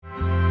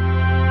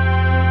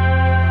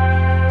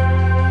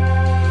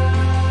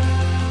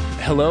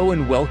Hello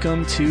and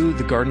welcome to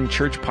the Garden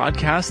Church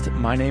podcast.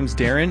 My name's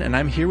Darren and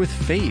I'm here with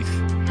Faith.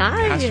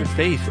 Hi. Pastor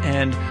Faith.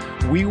 And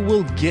we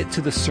will get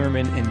to the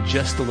sermon in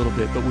just a little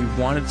bit, but we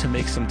wanted to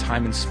make some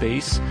time and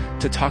space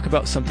to talk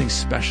about something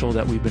special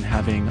that we've been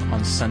having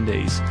on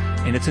Sundays.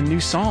 And it's a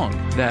new song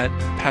that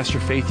Pastor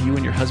Faith, you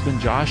and your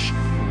husband Josh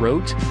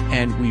wrote,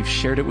 and we've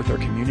shared it with our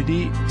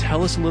community.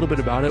 Tell us a little bit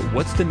about it.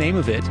 What's the name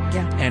of it?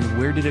 And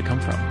where did it come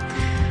from?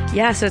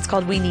 Yeah, so it's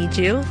called We Need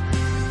You.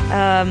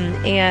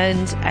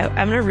 And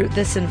I'm going to root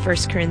this in 1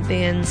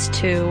 Corinthians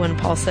 2 when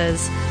Paul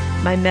says,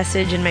 "My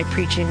message and my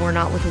preaching were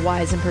not with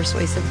wise and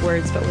persuasive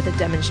words, but with a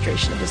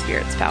demonstration of the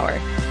Spirit's power,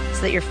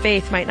 so that your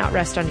faith might not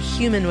rest on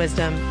human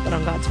wisdom, but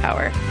on God's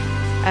power."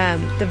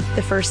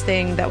 The first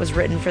thing that was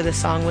written for this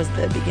song was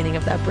the beginning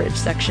of that bridge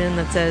section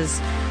that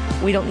says,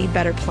 "We don't need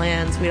better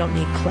plans. We don't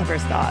need clever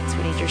thoughts.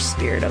 We need your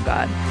Spirit, oh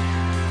God."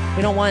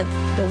 We don't want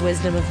the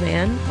wisdom of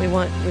man. We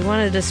want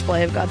a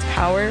display of God's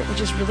power, which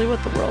is really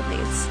what the world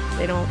needs.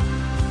 They don't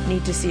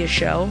need to see a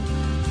show,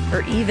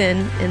 or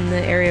even in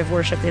the area of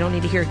worship, they don't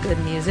need to hear good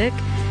music.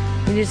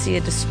 They need to see a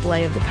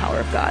display of the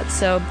power of God.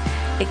 So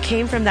it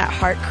came from that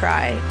heart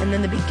cry. And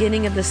then the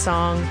beginning of the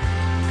song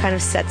kind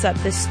of sets up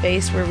this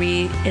space where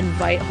we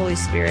invite Holy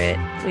Spirit.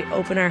 We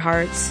open our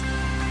hearts.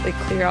 We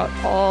clear out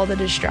all the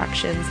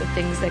distractions, the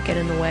things that get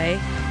in the way,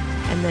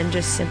 and then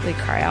just simply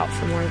cry out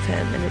for more of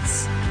Him. And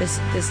it's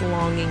this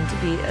longing to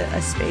be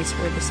a space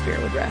where the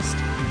Spirit would rest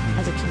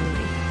as a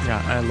community.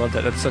 Yeah, I love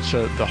that. That's such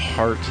the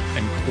heart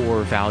and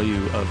core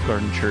value of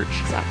Garden Church.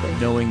 Exactly.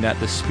 Knowing that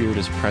the Spirit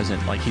is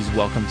present, like He's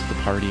welcome to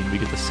the party and we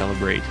get to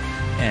celebrate.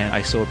 And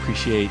I so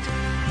appreciate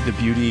the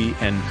beauty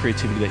and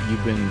creativity that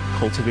you've been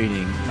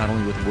cultivating, not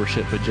only with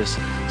worship, but just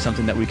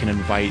something that we can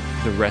invite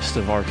the rest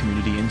of our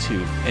community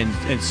into. And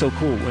it's so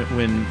cool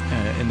when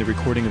in the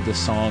recording of this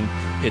song,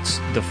 it's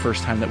the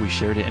first time that we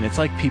shared it, and it's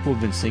like people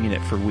have been singing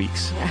it for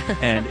weeks. Yeah.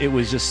 And it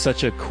was just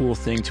such a cool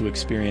thing to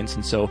experience.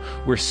 And so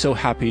we're so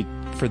happy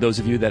for those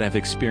of you that have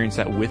experienced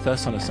that with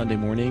us on a Sunday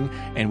morning,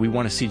 and we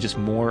want to see just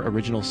more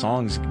original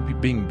songs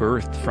being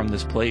birthed from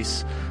this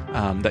place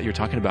that you're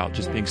talking about,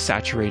 just being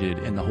saturated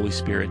in the Holy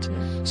Spirit.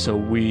 So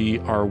we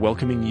are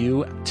welcoming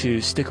you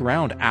to stick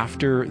around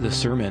after the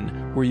sermon,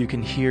 where you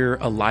can hear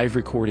a live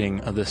recording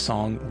of the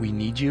song We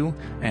Need You,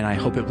 and I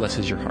hope it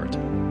blesses your heart.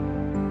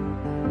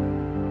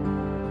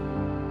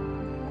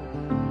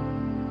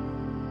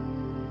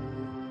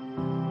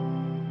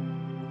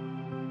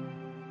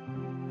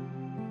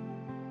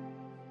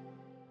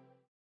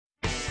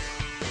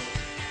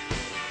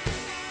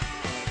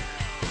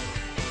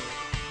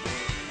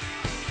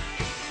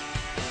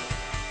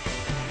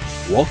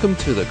 Welcome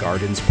to the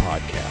Gardens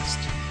Podcast.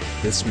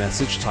 This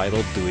message,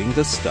 titled Doing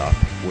the Stuff,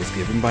 was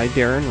given by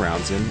Darren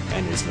Roundson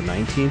and is the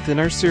 19th in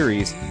our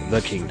series,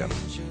 The Kingdom.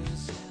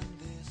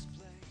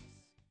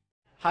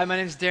 Hi, my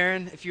name is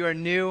Darren. If you are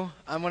new,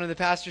 I'm one of the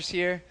pastors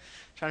here.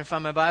 Trying to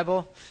find my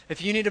Bible.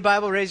 If you need a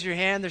Bible, raise your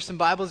hand. There's some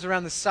Bibles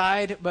around the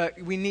side, but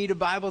we need a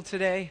Bible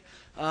today.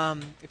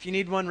 If you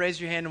need one,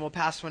 raise your hand and we'll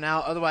pass one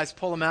out. Otherwise,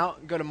 pull them out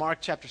and go to Mark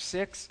chapter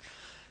 6,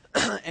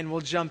 and we'll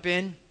jump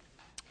in.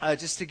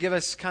 Just to give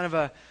us kind of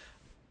a...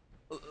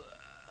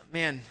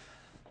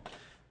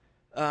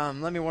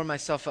 let me warm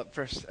myself up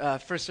first.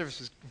 First service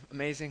was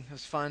amazing. It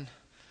was fun.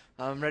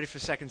 I'm ready for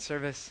second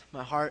service.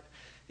 My heart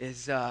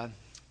is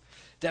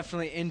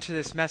definitely into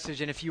this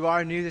message. And if you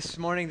are new this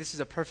morning, this is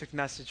a perfect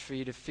message for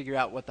you to figure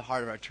out what the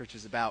heart of our church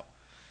is about.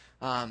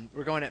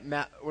 We're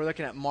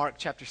looking at Mark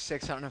chapter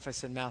 6. I don't know if I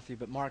said Matthew,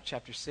 but Mark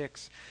chapter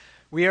 6.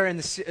 We are in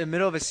the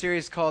middle of a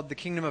series called The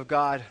Kingdom of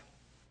God,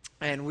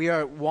 and we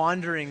are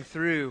wandering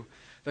through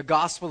the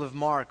Gospel of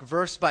Mark,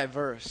 verse by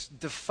verse,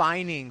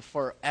 defining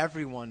for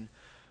everyone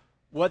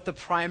what the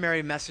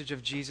primary message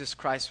of Jesus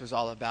Christ was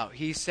all about.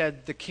 He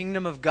said, the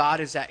kingdom of God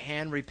is at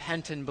hand,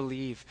 repent and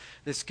believe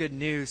this good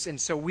news.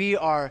 And so we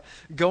are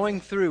going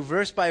through,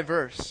 verse by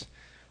verse,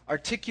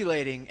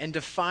 articulating and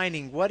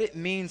defining what it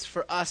means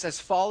for us as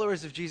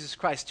followers of Jesus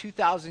Christ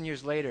 2,000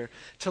 years later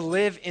to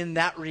live in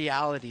that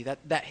reality,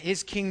 that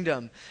His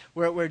kingdom,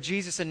 where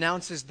Jesus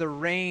announces the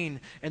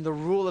reign and the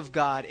rule of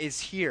God is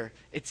here.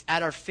 It's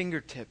at our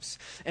fingertips.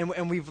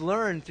 And we've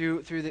learned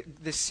through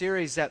this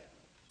series that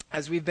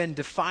as we've been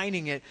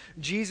defining it,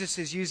 Jesus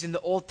is using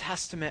the Old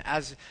Testament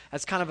as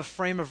kind of a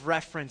frame of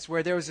reference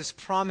where there was this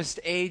promised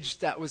age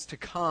that was to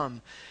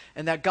come,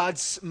 and that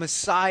God's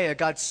Messiah,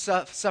 God's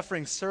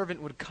suffering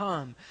servant would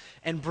come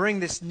and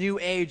bring this new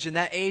age, and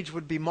that age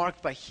would be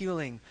marked by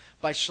healing,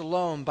 by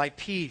shalom, by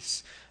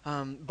peace,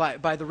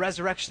 by the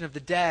resurrection of the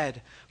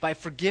dead, by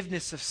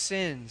forgiveness of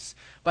sins,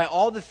 by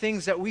all the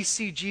things that we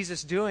see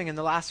Jesus doing in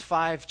the last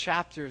 5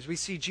 chapters. We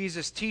see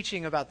Jesus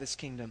teaching about this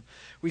kingdom.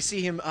 We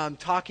see Him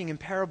talking in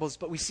parables,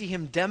 but we see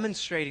Him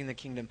demonstrating the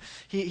kingdom.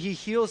 He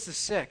heals the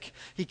sick.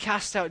 He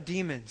casts out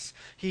demons.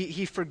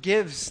 He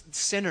forgives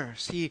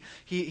sinners.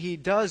 He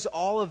does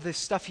all of this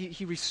stuff.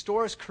 He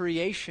restores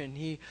creation.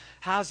 He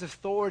has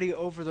authority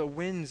over the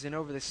winds and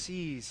over the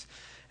seas.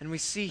 And we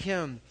see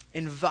Him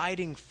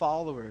inviting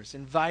followers,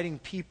 inviting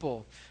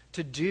people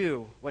to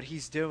do what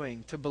He's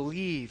doing, to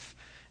believe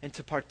and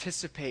to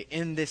participate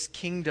in this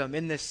kingdom,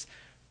 in this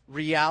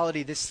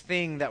reality, this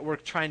thing that we're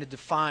trying to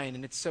define.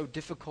 And it's so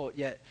difficult,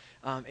 yet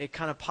it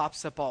kind of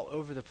pops up all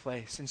over the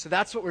place. And so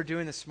that's what we're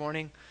doing this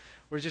morning.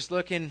 We're just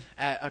looking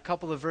at a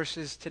couple of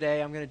verses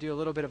today. I'm going to do a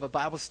little bit of a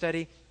Bible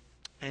study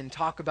and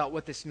talk about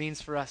what this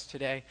means for us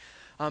today.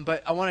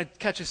 But I want to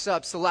catch us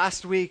up. So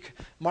last week,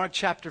 Mark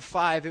chapter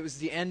 5, it was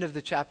the end of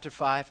the chapter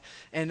 5.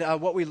 And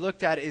what we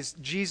looked at is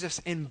Jesus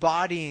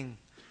embodying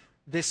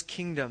this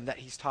kingdom that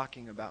he's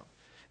talking about.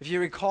 If you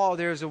recall,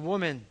 there was a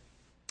woman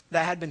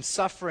that had been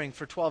suffering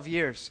for 12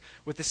 years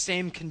with the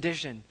same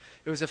condition.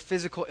 It was a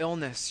physical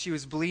illness. She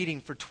was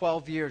bleeding for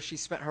 12 years. She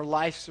spent her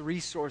life's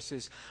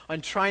resources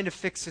on trying to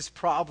fix this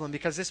problem,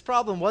 because this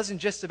problem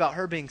wasn't just about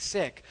her being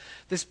sick.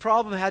 This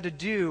problem had to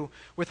do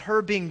with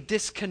her being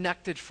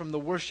disconnected from the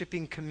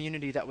worshiping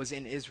community that was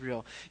in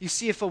Israel. You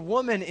see, if a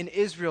woman in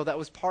Israel that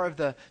was part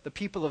of the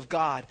people of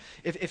God,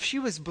 if she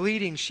was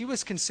bleeding, she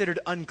was considered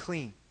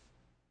unclean.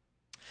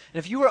 And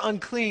if you were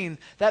unclean,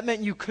 that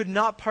meant you could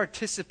not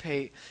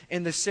participate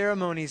in the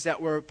ceremonies that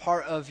were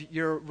part of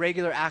your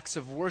regular acts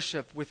of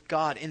worship with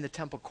God in the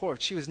temple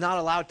court. She was not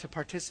allowed to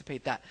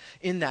participate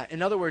in that.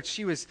 In other words,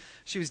 she was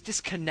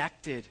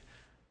disconnected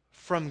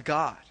from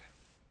God.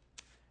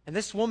 And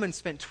this woman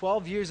spent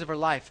 12 years of her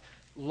life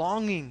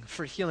longing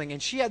for healing.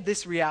 And she had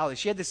this reality,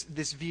 she had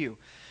this view,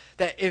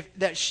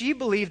 that she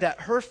believed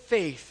that her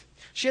faith,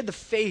 she had the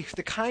faith,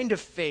 the kind of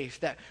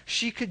faith that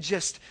she could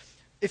just,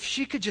 if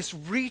she could just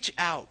reach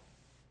out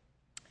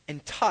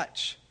and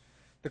touch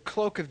the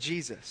cloak of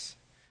Jesus,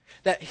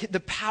 that the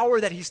power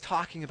that he's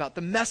talking about,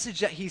 the message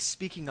that he's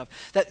speaking of,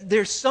 that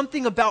there's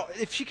something about,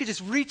 if she could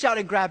just reach out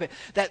and grab it,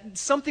 that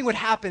something would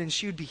happen and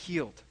she would be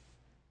healed.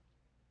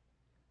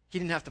 He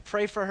didn't have to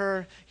pray for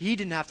her. He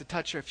didn't have to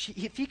touch her. If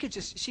she could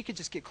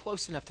just get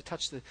close enough to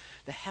touch the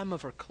hem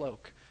of her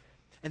cloak.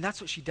 And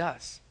that's what she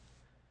does.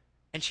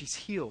 And she's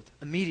healed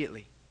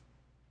immediately.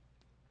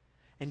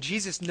 And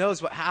Jesus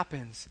knows what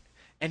happens.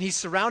 And he's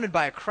surrounded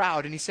by a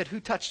crowd, and he said, "Who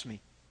touched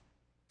me?"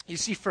 You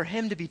see, for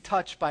him to be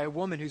touched by a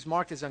woman who's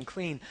marked as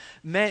unclean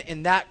meant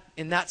in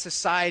that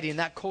society, in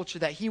that culture,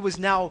 that he was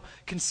now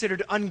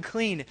considered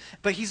unclean.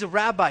 But he's a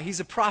rabbi,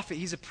 he's a prophet,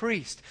 he's a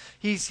priest.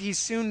 He's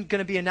soon going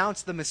to be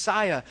announced the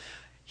Messiah.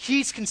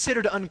 He's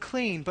considered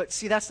unclean, but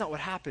see, that's not what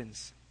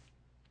happens.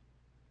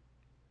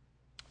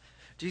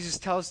 Jesus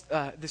tells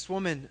this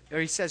woman, or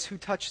he says, "Who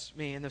touched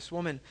me?" And this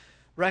woman,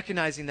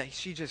 recognizing that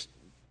she just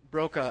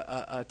broke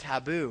a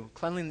taboo.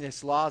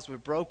 Cleanliness laws were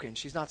broken.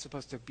 She's not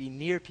supposed to be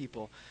near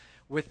people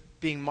with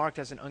being marked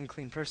as an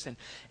unclean person.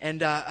 And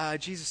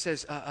Jesus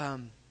says,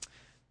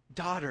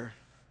 daughter.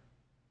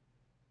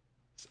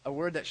 It's a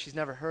word that she's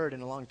never heard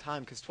in a long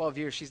time, because 12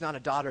 years she's not a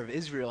daughter of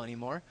Israel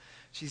anymore.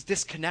 She's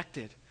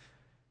disconnected.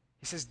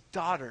 He says,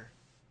 daughter,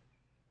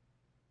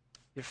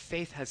 your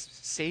faith has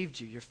saved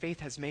you. Your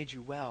faith has made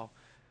you well.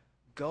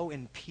 Go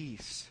in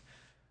peace.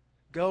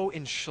 Go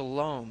in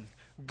shalom.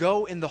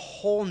 Go in the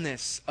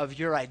wholeness of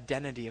your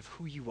identity, of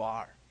who you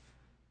are.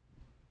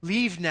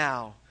 Leave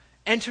now.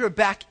 Enter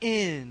back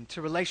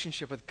into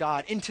relationship with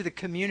God, into the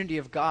community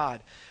of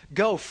God.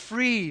 Go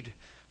freed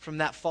from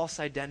that false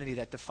identity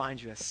that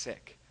defines you as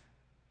sick.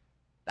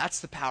 That's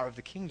the power of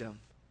the kingdom.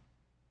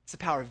 It's the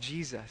power of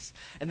Jesus.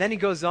 And then he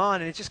goes on,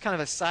 and it's just kind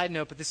of a side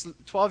note, but this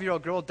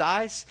 12-year-old girl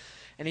dies,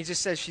 and he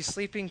just says she's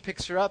sleeping,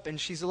 picks her up,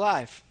 and she's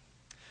alive.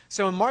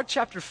 So in Mark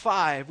chapter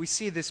 5, we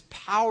see this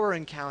power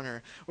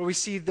encounter where we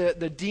see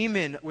the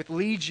demon with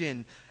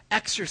legion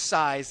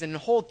exorcised, and the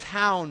whole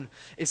town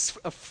is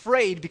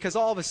afraid because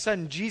all of a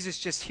sudden Jesus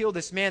just healed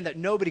this man that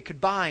nobody could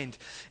bind.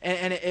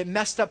 And it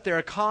messed up their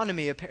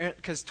economy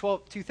because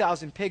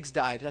 2,000 pigs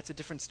died. That's a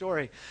different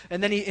story.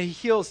 And then he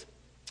heals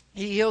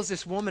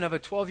this woman of a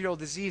 12-year-old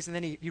disease, and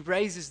then he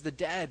raises the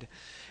dead.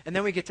 And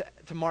then we get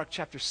to Mark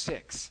chapter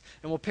 6,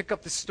 and we'll pick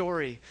up the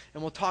story,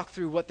 and we'll talk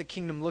through what the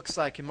kingdom looks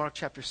like in Mark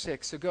chapter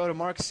 6. So go to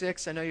Mark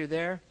 6. I know you're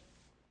there.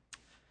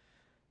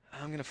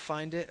 I'm going to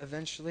find it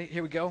eventually.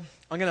 Here we go.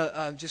 I'm going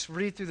to just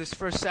read through this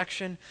first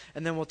section,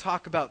 and then we'll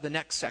talk about the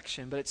next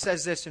section. But it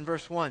says this in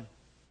verse 1.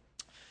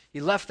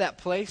 He left that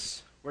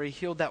place where he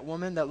healed that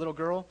woman, that little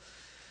girl,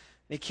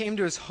 and he came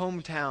to his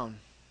hometown,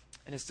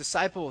 and his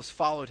disciples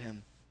followed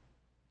him.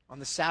 On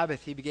the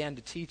Sabbath, he began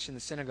to teach in the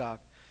synagogue,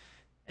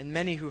 and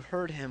many who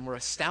heard him were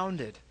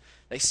astounded.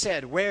 They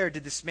said, "Where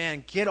did this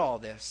man get all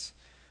this?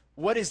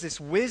 What is this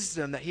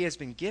wisdom that he has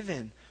been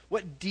given?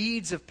 What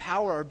deeds of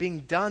power are being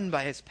done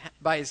by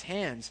his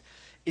hands?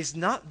 Is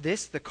not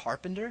this the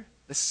carpenter,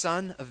 the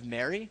son of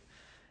Mary,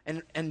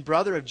 and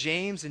brother of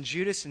James and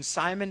Judas and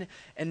Simon,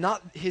 and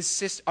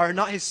are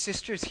not his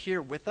sisters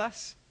here with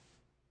us?"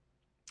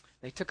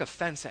 They took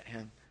offense at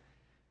him.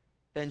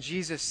 Then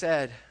Jesus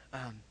said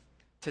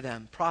to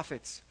them,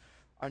 "Prophets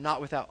are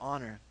not without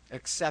honor,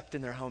 except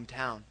in their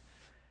hometown,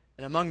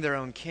 and among their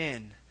own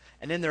kin,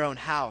 and in their own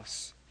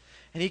house."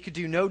 And he could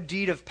do no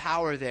deed of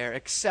power there,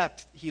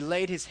 except he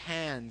laid his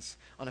hands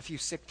on a few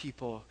sick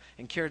people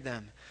and cured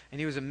them. And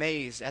he was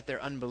amazed at their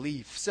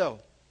unbelief.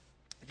 So,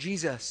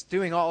 Jesus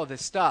doing all of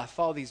this stuff,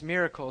 all these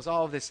miracles,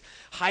 all of this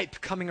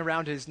hype coming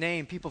around his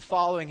name, people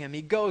following him.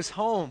 He goes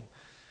home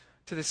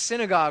to the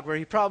synagogue where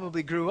he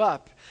probably grew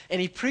up, and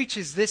he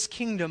preaches this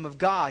kingdom of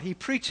God. He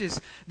preaches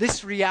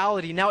this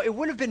reality. Now, it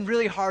would have been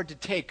really hard to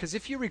take, because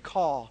if you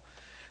recall,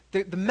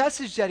 the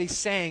message that he's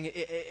saying,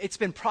 it's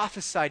been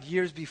prophesied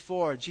years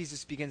before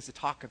Jesus begins to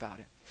talk about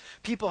it.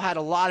 People had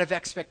a lot of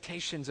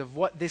expectations of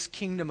what this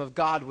kingdom of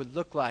God would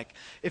look like.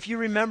 If you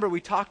remember,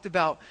 we talked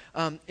about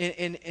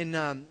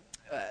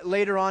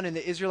later on in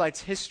the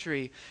Israelites'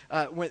 history,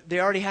 when they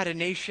already had a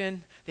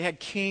nation, they had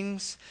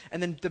kings, and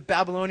then the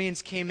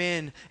Babylonians came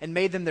in and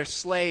made them their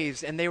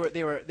slaves, and they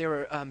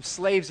were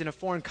slaves in a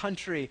foreign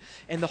country,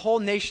 and the whole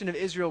nation of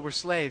Israel were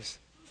slaves,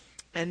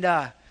 and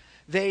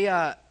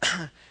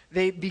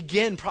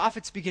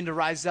prophets begin to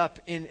rise up,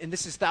 and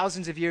this is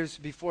thousands of years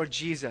before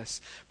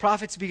Jesus.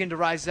 Prophets begin to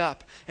rise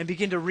up and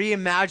begin to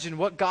reimagine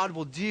what God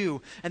will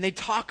do, and they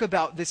talk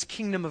about this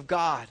kingdom of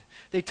God.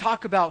 They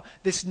talk about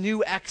this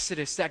new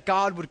exodus, that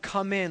God would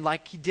come in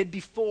like he did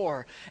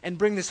before and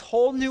bring this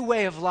whole new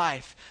way of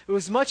life. It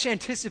was much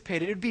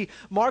anticipated. It would be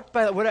marked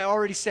by what I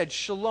already said,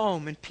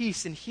 shalom and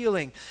peace and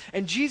healing.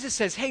 And Jesus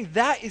says, hey,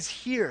 that is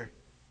here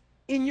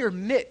in your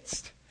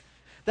midst.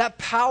 That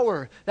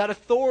power, that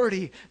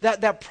authority,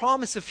 that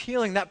promise of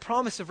healing, that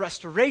promise of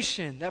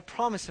restoration, that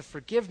promise of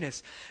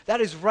forgiveness, that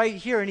is right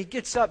here. And he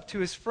gets up to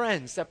his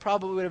friends that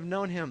probably would have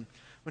known him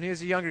when he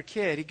was a younger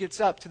kid. He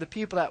gets up to the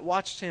people that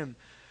watched him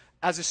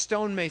as a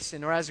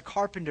stonemason or as a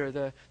carpenter.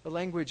 The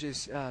language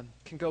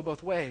can go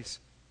both ways.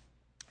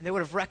 And they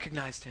would have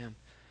recognized him.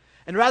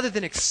 And rather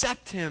than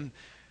accept him,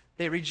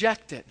 they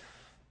reject it.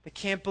 They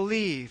can't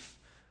believe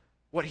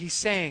what he's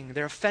saying.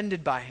 They're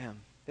offended by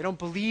him. They don't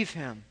believe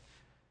him.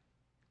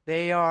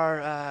 They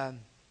are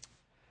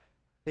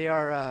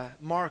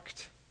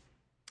marked.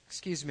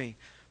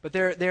 But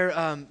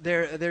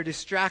they're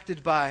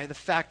distracted by the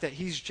fact that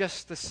he's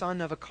just the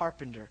son of a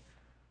carpenter,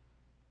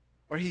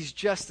 or he's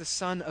just the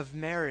son of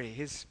Mary.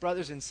 His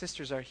brothers and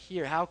sisters are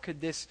here. How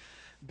could this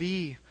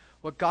be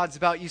what God's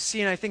about? You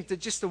see, and I think that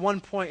just the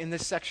one point in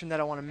this section that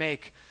I want to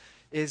make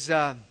is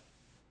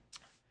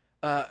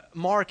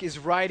Mark is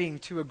writing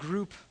to a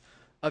group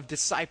of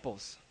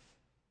disciples.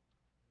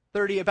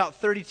 About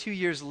 32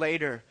 years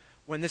later,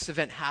 when this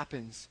event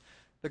happens,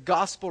 the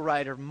gospel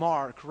writer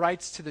Mark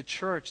writes to the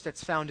church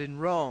that's found in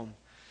Rome.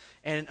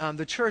 And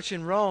the church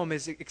in Rome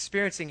is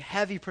experiencing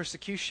heavy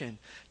persecution.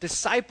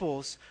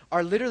 Disciples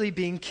are literally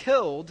being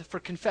killed for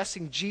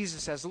confessing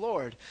Jesus as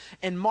Lord.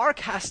 And Mark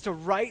has to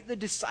write the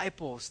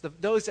disciples,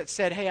 those that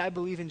said, hey, I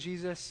believe in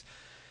Jesus,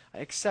 I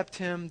accept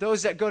him,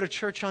 those that go to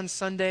church on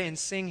Sunday and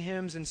sing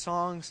hymns and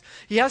songs.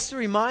 He has to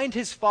remind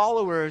his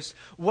followers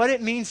what it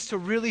means to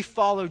really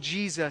follow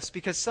Jesus,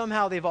 because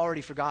somehow they've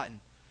already forgotten.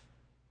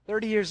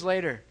 30 years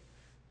later,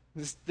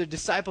 the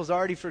disciples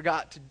already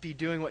forgot to be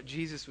doing what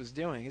Jesus was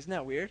doing. Isn't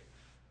that weird?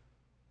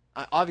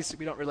 Obviously,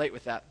 we don't relate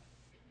with that.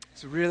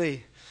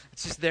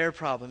 It's just their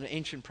problem, an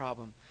ancient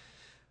problem.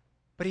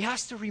 But he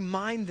has to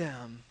remind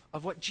them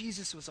of what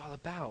Jesus was all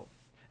about.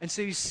 And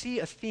so you see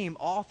a theme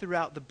all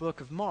throughout the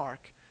book of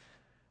Mark,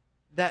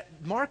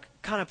 that Mark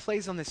kind of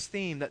plays on this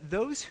theme that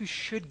those who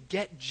should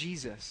get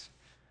Jesus,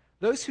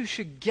 those who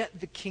should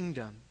get the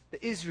kingdom,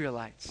 the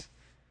Israelites,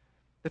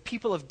 the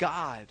people of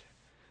God,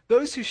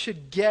 those who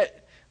should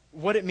get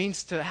what it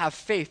means to have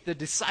faith, the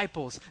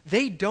disciples,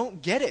 they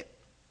don't get it.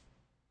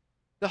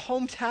 The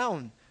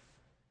hometown,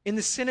 in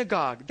the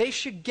synagogue, they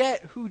should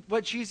get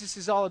what Jesus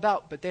is all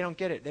about, but they don't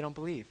get it. They don't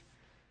believe.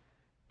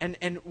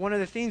 And one of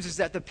the themes is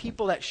that the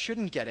people that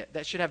shouldn't get it,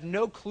 that should have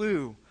no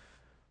clue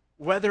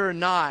whether or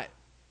not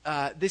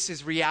this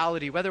is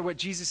reality, whether what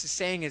Jesus is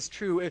saying is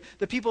true,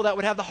 the people that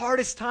would have the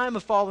hardest time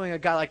of following a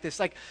guy like this,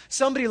 like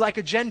somebody like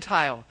a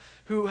Gentile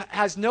who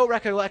has no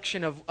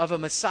recollection of a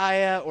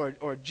Messiah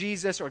or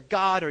Jesus or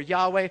God or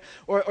Yahweh,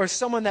 or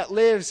someone that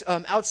lives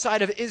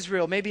outside of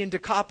Israel, maybe in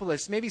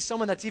Decapolis, maybe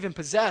someone that's even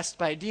possessed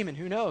by a demon,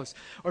 who knows,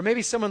 or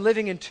maybe someone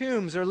living in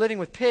tombs or living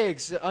with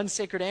pigs,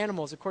 unsacred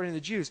animals according to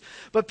the Jews.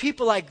 But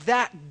people like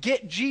that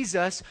get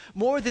Jesus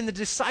more than the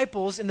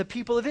disciples and the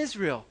people of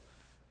Israel.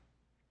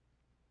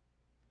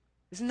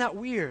 Isn't that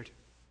weird?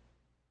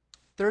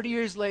 30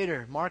 years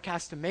later, Mark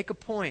has to make a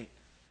point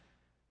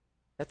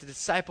that the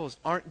disciples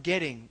aren't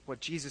getting what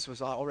Jesus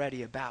was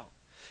already about.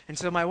 And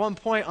so my one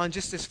point on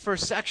just this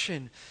first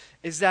section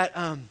is that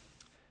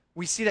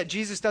we see that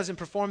Jesus doesn't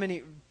perform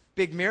any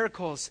big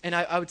miracles. And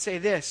I would say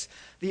this,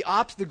 the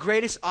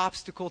greatest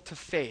obstacle to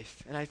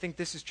faith, and I think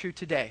this is true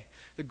today,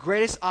 the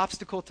greatest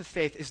obstacle to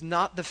faith is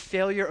not the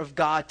failure of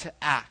God to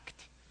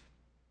act,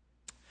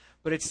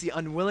 but it's the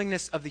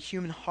unwillingness of the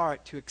human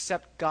heart to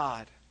accept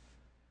God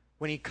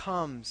when he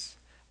comes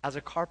as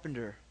a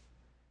carpenter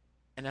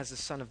and as the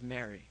son of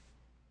Mary.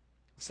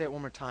 I'll say it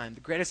one more time.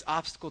 The greatest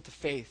obstacle to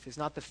faith is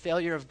not the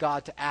failure of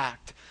God to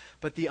act,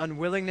 but the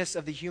unwillingness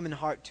of the human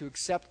heart to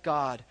accept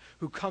God,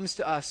 who comes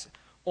to us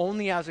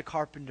only as a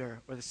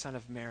carpenter or the son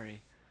of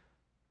Mary.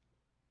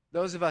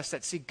 Those of us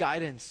that seek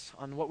guidance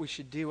on what we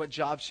should do, what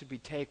jobs should we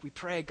take, we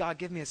pray, God,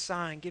 give me a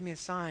sign, give me a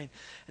sign.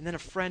 And then a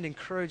friend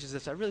encourages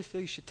us, I really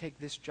feel you should take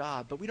this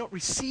job. But we don't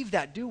receive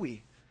that, do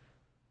we?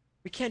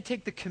 We can't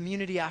take the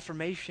community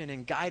affirmation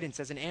and guidance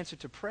as an answer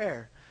to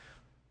prayer.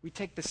 We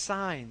take the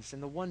signs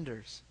and the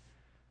wonders.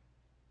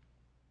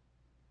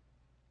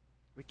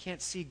 We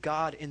can't see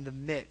God in the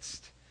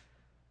midst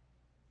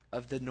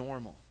of the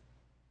normal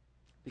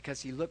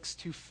because he looks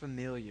too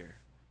familiar,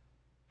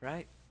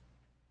 right?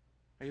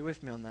 Are you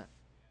with me on that?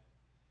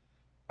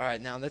 All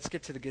right, now let's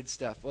get to the good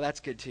stuff. Well, that's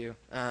good too.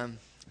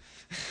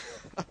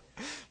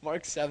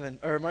 Mark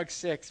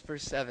 6,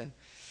 verse 7.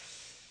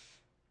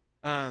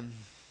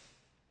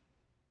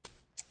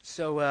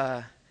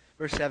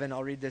 Verse 7,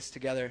 I'll read this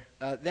together.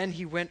 Then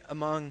he went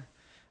among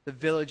the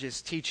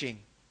villages teaching,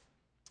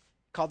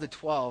 called the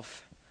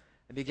 12,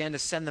 and began to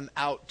send them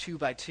out 2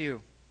 by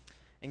 2,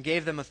 and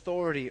gave them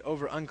authority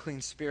over unclean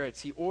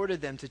spirits. He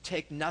ordered them to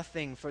take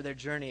nothing for their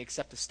journey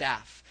except a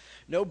staff,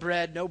 no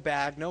bread, no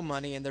bag, no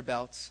money in their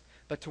belts,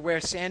 but to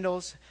wear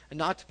sandals and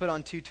not to put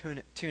on 2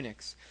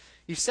 tunics.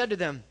 He said to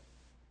them,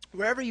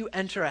 wherever you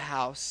enter a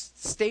house,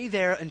 stay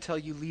there until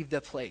you leave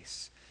the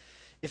place.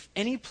 If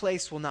any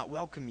place will not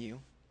welcome you,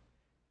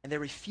 and they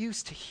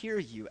refuse to hear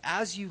you,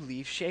 as you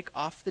leave, shake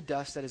off the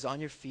dust that is on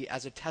your feet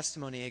as a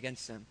testimony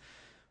against them.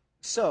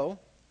 So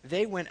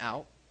they went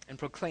out and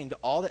proclaimed that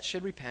all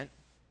should repent.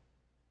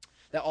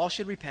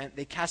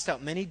 They cast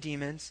out many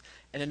demons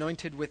and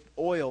anointed with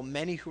oil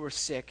many who were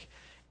sick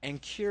and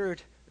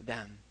cured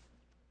them.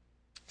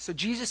 So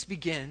Jesus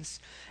begins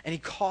and he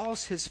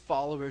calls his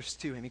followers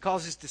to him. He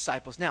calls his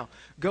disciples. Now,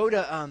 go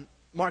to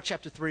Mark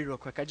chapter 3 real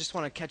quick. I just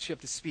want to catch you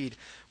up to speed.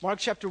 Mark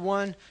chapter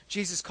 1,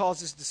 Jesus calls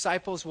his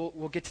disciples.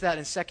 We'll get to that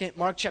in a second.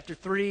 Mark chapter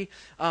 3,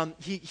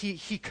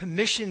 he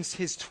commissions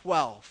his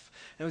 12.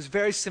 And it was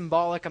very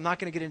symbolic. I'm not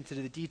going to get into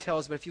the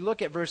details, but if you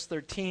look at verse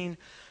 13,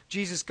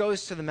 Jesus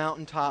goes to the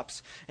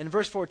mountaintops. And in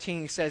verse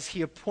 14, he says,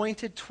 he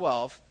appointed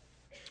 12,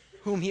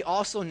 whom he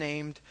also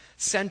named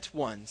sent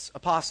ones,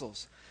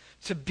 apostles,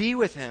 to be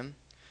with him,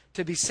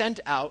 to be sent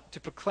out,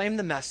 to proclaim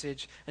the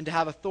message, and to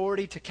have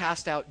authority to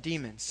cast out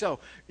demons. So,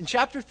 in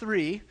chapter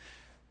 3,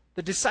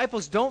 the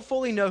disciples don't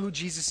fully know who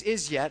Jesus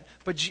is yet,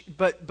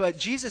 but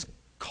Jesus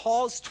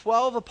calls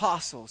 12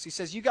 apostles. He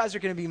says, you guys are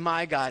going to be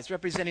my guys,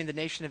 representing the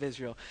nation of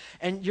Israel.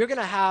 And you're going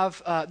to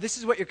have, this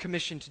is what you're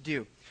commissioned to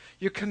do.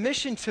 You're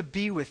commissioned to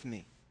be with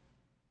me.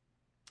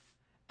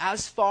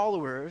 As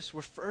followers,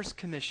 we're first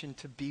commissioned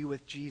to be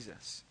with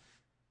Jesus.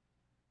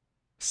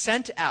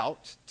 Sent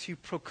out to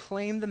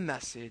proclaim the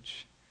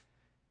message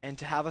and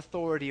to have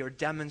authority or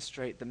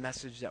demonstrate the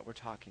message that we're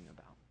talking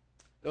about.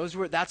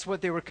 That's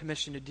what they were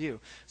commissioned to do.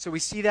 So we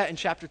see that in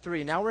chapter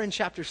 3. Now we're in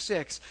chapter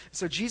 6.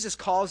 So Jesus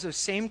calls those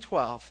same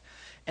 12,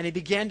 and he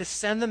began to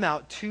send them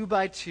out 2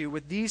 by 2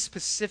 with these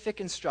specific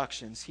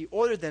instructions. He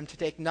ordered them to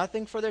take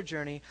nothing for their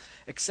journey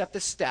except a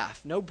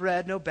staff, no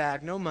bread, no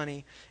bag, no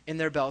money in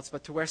their belts,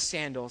 but to wear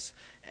sandals,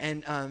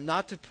 and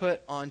not to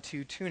put on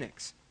 2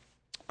 tunics.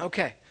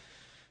 Okay.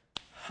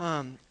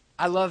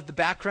 I love the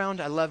background.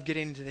 I love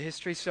getting into the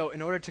history. So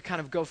in order to kind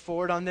of go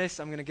forward on this,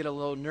 I'm going to get a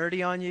little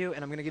nerdy on you,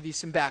 and I'm going to give you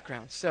some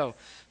background. So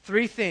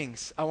 3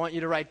 things I want you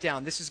to write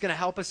down. This is going to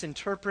help us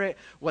interpret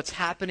what's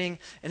happening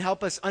and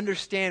help us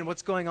understand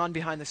what's going on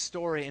behind the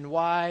story and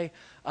why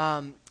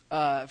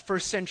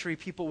first century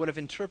people would have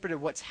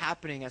interpreted what's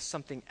happening as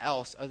something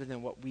else other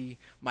than what we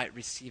might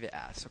receive it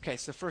as. Okay,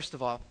 so first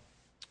of all,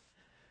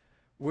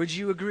 would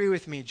you agree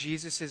with me?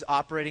 Jesus is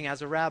operating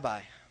as a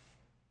rabbi.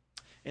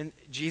 And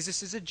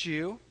Jesus is a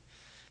Jew,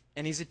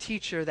 and he's a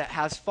teacher that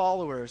has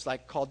followers,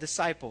 like called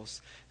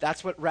disciples.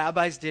 That's what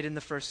rabbis did in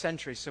the first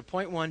century. So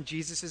point 1,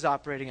 Jesus is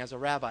operating as a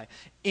rabbi.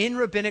 In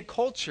rabbinic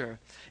culture,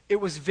 it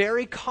was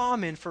very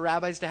common for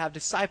rabbis to have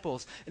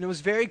disciples, and it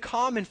was very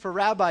common for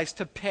rabbis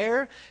to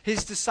pair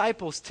his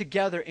disciples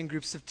together in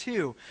groups of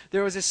 2.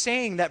 There was a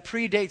saying that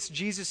predates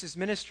Jesus'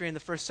 ministry in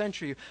the first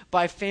century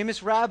by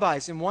famous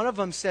rabbis, and one of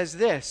them says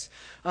this.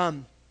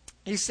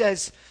 He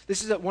says,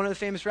 this is one of the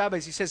famous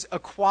rabbis, he says,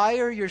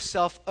 acquire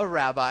yourself a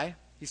rabbi.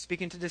 He's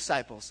speaking to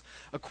disciples.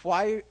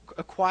 Acquire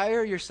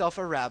yourself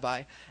a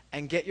rabbi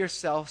and get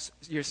yourself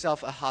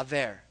a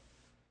haver.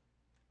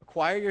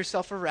 Acquire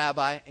yourself a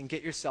rabbi and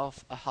get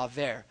yourself a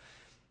haver.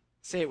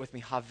 Say it with me,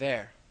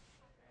 haver.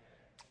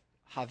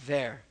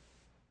 Haver.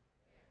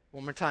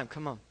 One more time,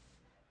 come on.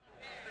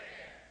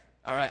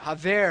 All right,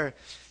 haver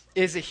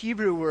is a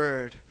Hebrew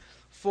word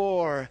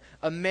for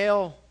a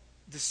male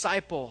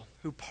disciple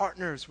who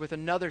partners with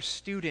another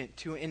student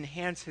to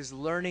enhance his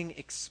learning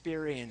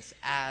experience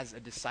as a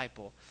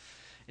disciple.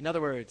 In other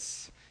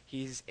words,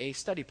 he's a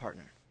study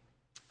partner.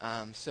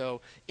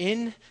 So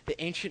in the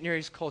ancient Near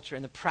East culture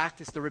and the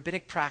practice, the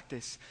rabbinic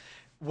practice,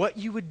 what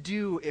you would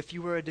do if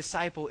you were a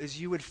disciple is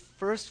you would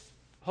first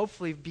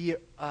hopefully be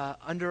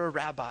under a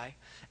rabbi,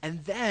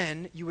 and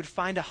then you would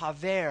find a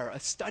haver, a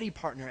study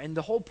partner. And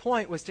the whole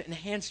point was to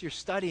enhance your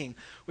studying,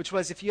 which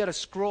was if you had a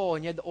scroll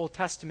and you had the Old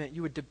Testament,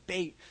 you would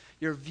debate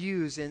your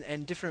views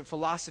and different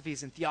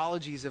philosophies and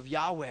theologies of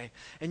Yahweh.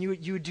 And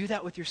you would do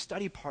that with your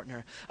study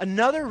partner.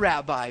 Another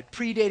rabbi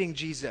predating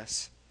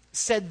Jesus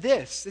said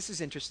this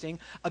is interesting,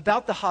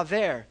 about the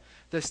Haver,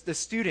 the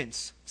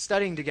students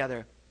studying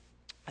together.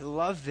 I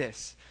love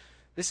this.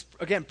 This,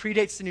 again,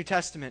 predates the New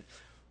Testament.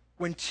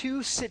 When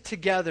two sit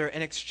together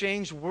and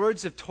exchange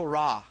words of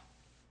Torah,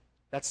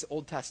 that's the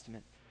Old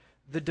Testament,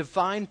 the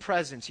divine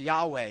presence,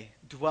 Yahweh,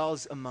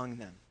 dwells among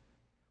them.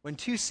 When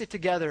two sit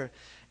together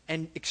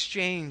and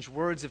exchange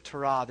words of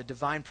Torah, the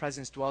divine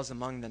presence dwells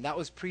among them. That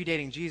was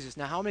predating Jesus.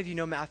 Now, how many of you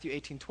know Matthew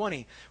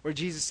 18:20, where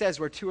Jesus says,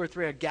 where two or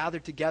three are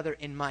gathered together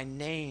in my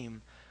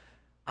name,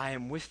 I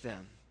am with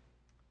them.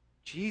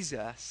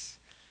 Jesus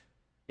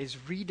is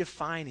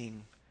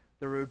redefining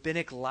the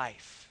rabbinic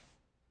life,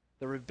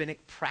 the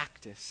rabbinic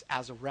practice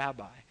as a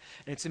rabbi.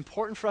 And it's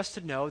important for us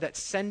to know that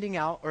sending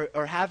out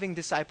or having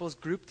disciples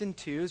grouped in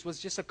twos was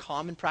just a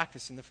common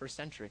practice in the first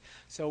century.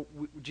 So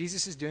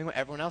Jesus is doing what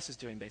everyone else is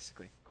doing,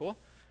 basically. Cool?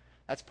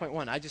 That's point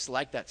one. I just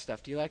like that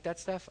stuff. Do you like that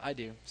stuff? I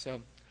do.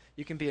 So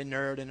you can be a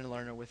nerd and a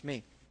learner with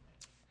me.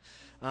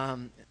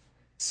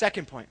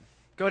 Second point.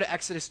 Go to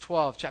Exodus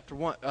 12, chapter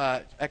 1,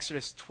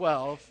 Exodus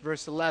 12,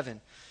 verse 11.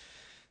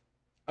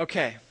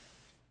 Okay.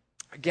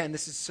 Again,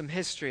 this is some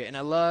history, and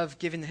I love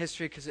giving the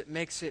history because it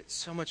makes it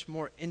so much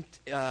more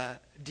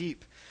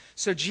deep.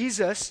 So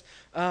Jesus,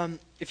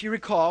 if you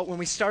recall, when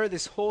we started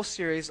this whole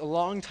series a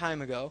long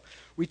time ago,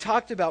 we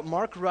talked about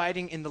Mark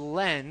writing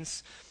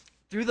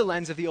through the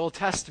lens of the Old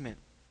Testament.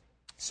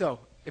 So,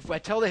 if I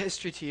tell the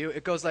history to you,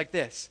 it goes like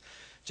this.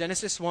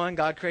 Genesis 1,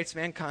 God creates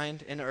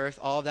mankind and earth,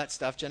 all of that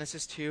stuff.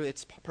 Genesis 2,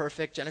 it's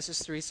perfect.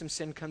 Genesis 3, some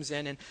sin comes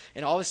in,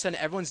 and all of a sudden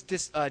everyone's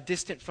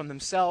distant from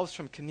themselves,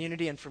 from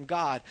community, and from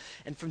God.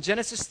 And from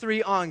Genesis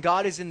 3 on,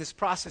 God is in this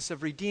process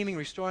of redeeming,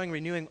 restoring,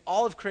 renewing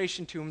all of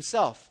creation to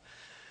himself.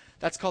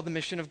 That's called the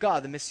mission of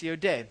God, the Missio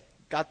Dei.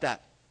 Got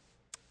that?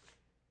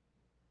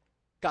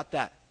 Got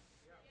that?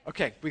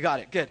 Okay, we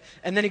got it. Good.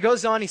 And then he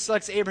goes on, he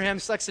selects Abraham,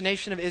 selects the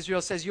nation of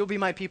Israel, says, you'll be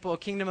my people, a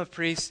kingdom of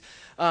priests.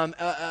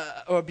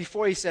 Or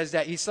before he says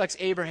that, he selects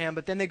Abraham,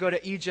 but then they go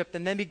to Egypt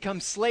and then become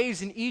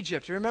slaves in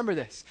Egypt. Remember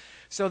this.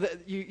 So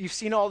you've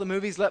seen all the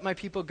movies, Let My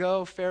People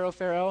Go,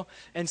 Pharaoh.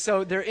 And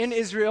so they're in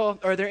Israel,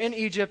 or they're in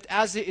Egypt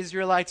as the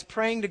Israelites,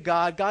 praying to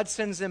God. God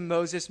sends them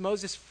Moses.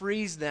 Moses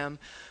frees them.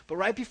 But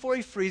right before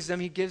he frees them,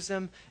 he gives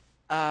them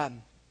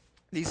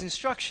these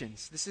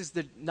instructions. This is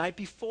the night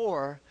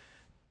before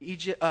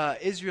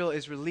Israel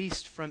is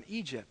released from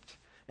Egypt.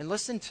 And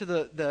listen to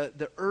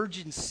the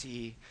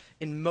urgency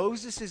in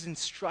Moses'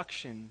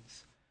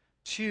 instructions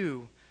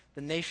to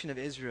the nation of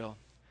Israel.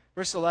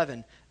 Verse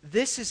 11,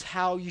 this is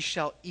how you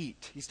shall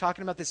eat. He's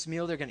talking about this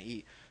meal they're going to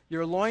eat.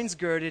 Your loins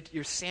girded,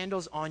 your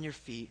sandals on your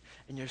feet,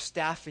 and your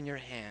staff in your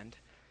hand,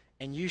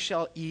 and you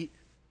shall eat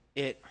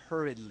it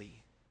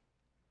hurriedly.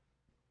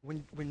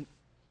 When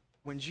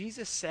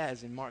Jesus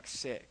says in Mark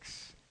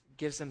 6,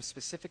 gives them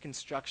specific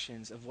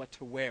instructions of what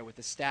to wear with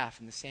the staff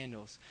and the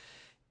sandals,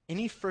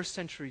 any first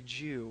century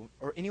Jew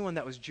or anyone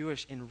that was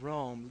Jewish in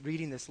Rome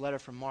reading this letter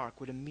from Mark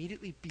would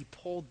immediately be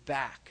pulled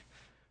back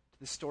to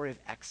the story of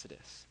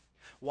Exodus.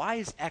 Why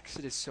is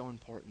Exodus so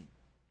important?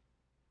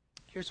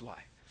 Here's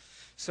why.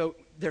 So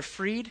they're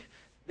freed.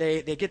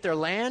 They get their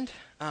land.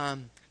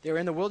 They were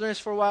in the wilderness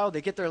for a while.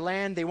 They get their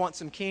land. They want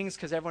some kings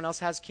because everyone else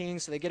has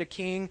kings, so they get a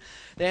king.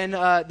 Then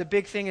the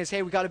big thing is,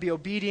 hey, we got to be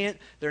obedient.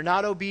 They're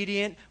not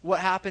obedient.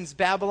 What happens?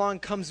 Babylon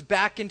comes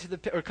into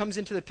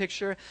the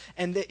picture,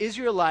 and the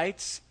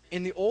Israelites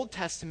in the Old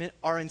Testament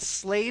are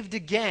enslaved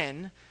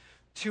again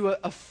to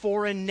a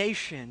foreign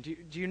nation.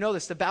 Do you know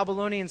this? The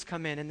Babylonians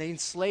come in and they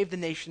enslave the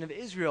nation of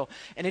Israel.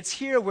 And it's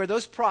here where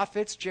those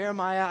prophets,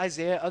 Jeremiah,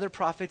 Isaiah, other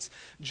prophets,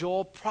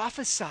 Joel,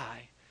 prophesy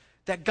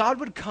that God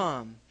would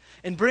come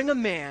and bring a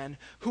man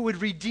who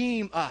would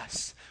redeem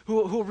us, who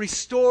will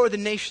restore the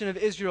nation of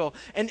Israel.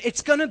 And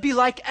it's going to be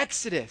like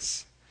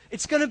Exodus.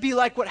 It's going to be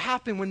like what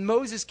happened when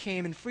Moses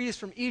came and freed us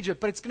from Egypt,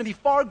 but it's going to be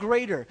far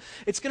greater.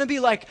 It's going to be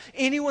like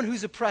anyone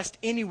who's oppressed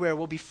anywhere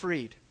will be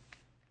freed.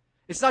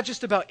 It's not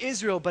just about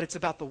Israel, but it's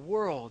about the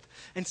world.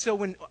 And so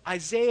when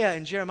Isaiah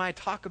and Jeremiah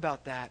talk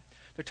about that,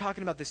 they're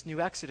talking about this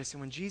new Exodus. And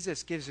when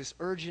Jesus gives this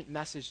urgent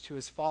message to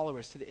his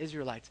followers, to the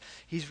Israelites,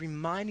 he's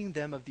reminding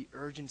them of the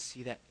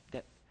urgency that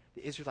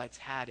the Israelites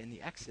had in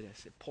the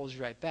Exodus. It pulls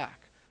you right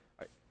back.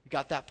 All right, you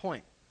got that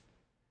point?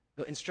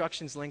 The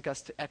instructions link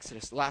us to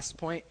Exodus. Last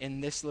point in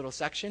this little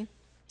section.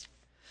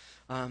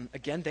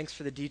 Again, thanks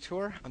for the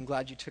detour. I'm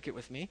glad you took it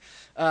with me.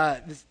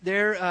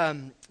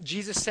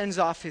 Jesus sends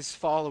off his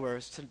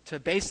followers to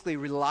basically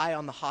rely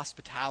on the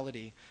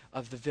hospitality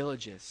of the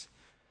villages.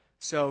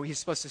 So he's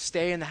supposed to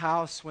stay in the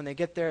house when they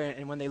get there,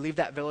 and when they leave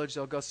that village,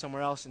 they'll go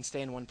somewhere else and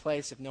stay in one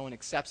place. If no one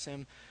accepts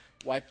him,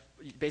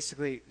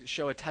 basically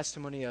show a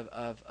testimony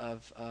of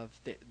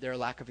their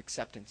lack of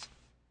acceptance.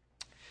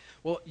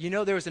 Well, you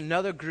know, there was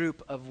another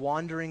group of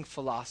wandering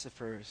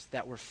philosophers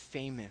that were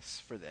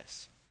famous for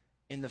this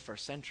in the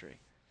first century.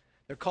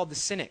 They're called the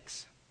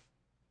Cynics.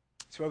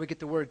 That's where we get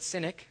the word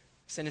cynic,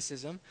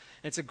 cynicism.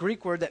 And it's a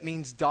Greek word that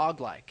means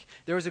dog-like.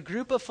 There was a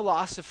group of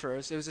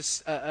philosophers, there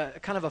was a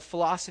kind of a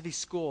philosophy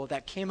school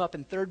that came up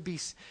in the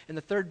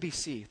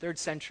 3rd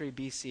century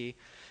BC.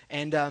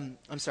 And,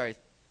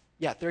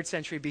 3rd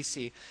century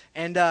BC.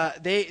 And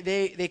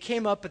they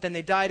came up, but then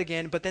they died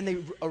again. But then they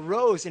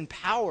arose in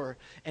power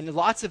and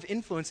lots of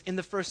influence in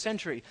the 1st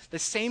century, the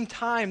same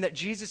time that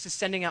Jesus is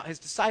sending out his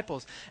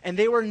disciples. And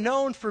they were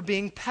known for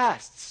being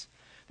pests.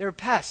 They were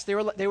pests.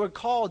 They were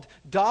called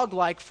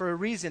dog-like for a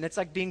reason. It's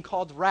like being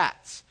called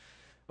rats.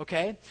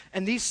 Okay?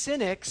 And these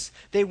cynics,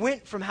 they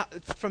went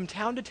from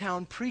town to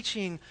town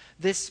preaching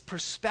this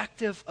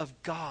perspective of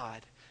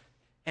God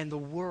and the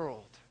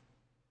world.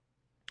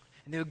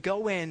 And they would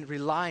go in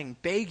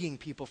begging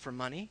people for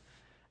money.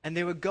 And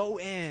they would go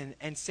in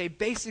and say,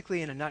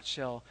 basically in a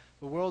nutshell,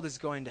 the world is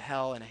going to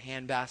hell in a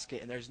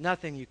handbasket and there's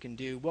nothing you can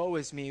do. Woe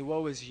is me,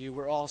 woe is you,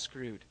 we're all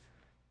screwed.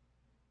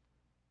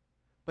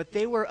 But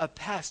they were a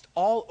pest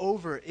all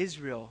over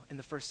Israel in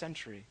the 1st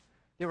century.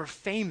 They were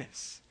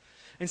famous.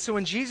 And so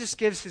when Jesus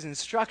gives his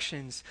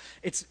instructions,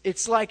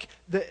 it's like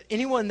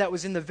anyone that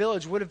was in the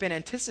village would have been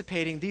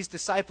anticipating these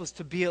disciples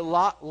to be a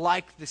lot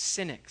like the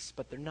cynics,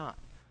 but they're not.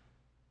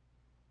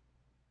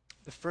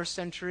 The 1st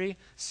century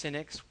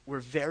cynics were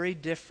very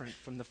different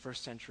from the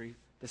 1st century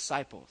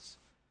disciples.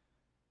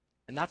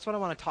 And that's what I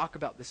want to talk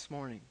about this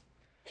morning.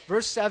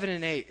 Verse 7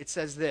 and 8, it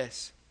says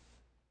this.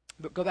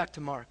 But go back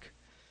to Mark.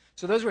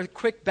 So those were a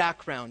quick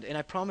background, and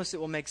I promise it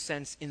will make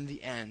sense in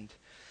the end.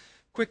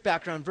 Quick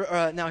background.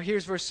 Now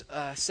here's verse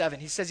 7.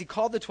 He says he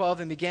called the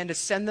 12 and began to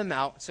send them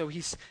out. So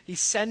he's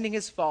sending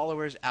his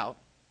followers out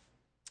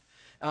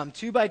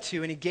 2 by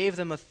 2, and he gave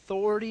them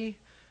authority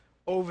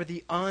over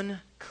the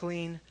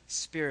unclean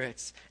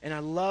spirits. And I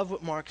love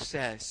what Mark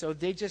says. So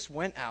they just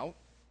went out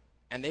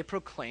and they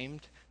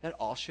proclaimed that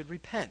all should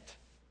repent.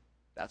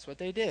 That's what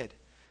they did.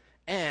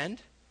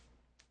 And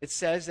it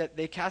says that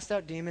they cast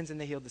out demons and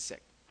they healed the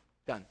sick.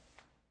 Done.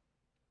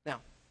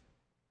 Now,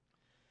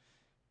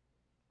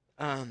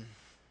 are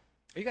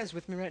you guys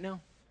with me right now?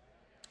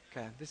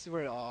 Okay, this is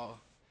where it all,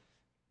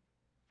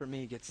 for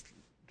me, gets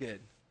good.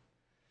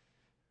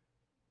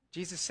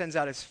 Jesus sends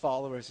out his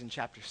followers in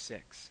chapter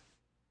 6.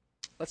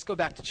 Let's go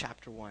back to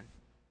chapter 1.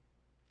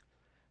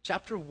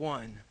 Chapter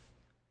 1,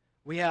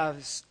 we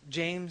have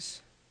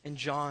James and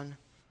John.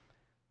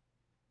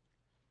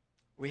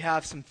 We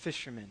have some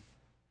fishermen,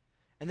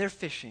 and they're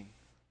fishing.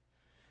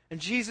 And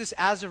Jesus,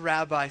 as a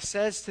rabbi,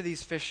 says to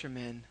these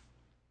fishermen,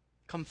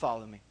 come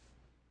follow me.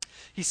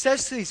 He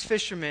says to these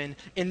fishermen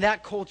in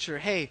that culture,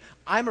 hey,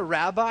 I'm a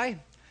rabbi.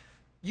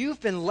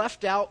 You've been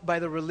left out by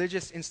the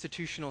religious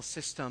institutional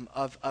system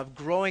of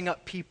growing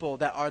up people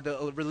that are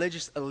the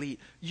religious elite.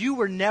 You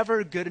were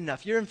never good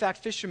enough. You're, in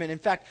fact, fishermen. In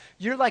fact,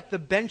 you're like the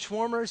bench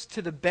warmers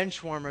to the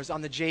bench warmers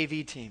on the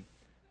JV team.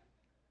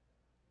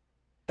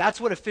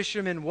 That's what a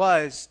fisherman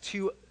was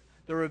to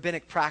the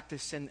rabbinic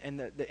practice and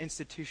the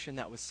institution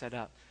that was set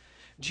up.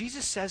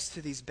 Jesus says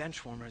to these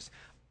bench warmers,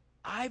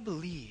 I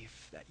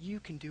believe that you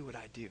can do what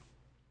I do.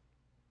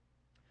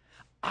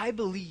 I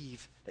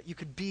believe that you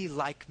could be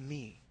like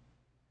me.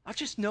 Not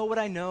just know what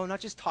I know, not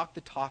just talk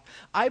the talk.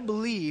 I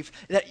believe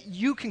that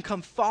you can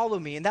come follow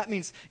me. And that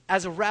means,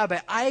 as a rabbi,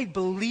 I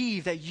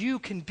believe that you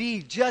can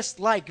be just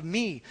like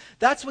me.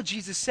 That's what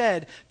Jesus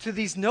said to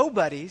these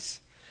nobodies,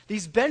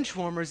 these bench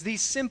warmers,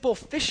 these simple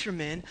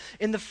fishermen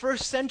in the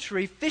 1st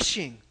century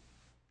fishing.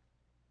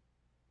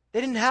 They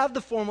didn't have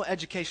the formal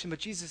education, but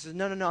Jesus says,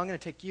 no, I'm going to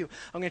take you.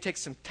 I'm going to take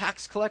some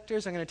tax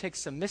collectors. I'm going to take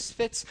some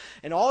misfits.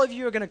 And all of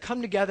you are going to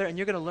come together and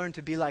you're going to learn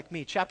to be like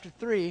me. Chapter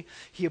 3,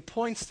 he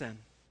appoints them.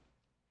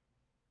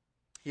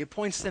 He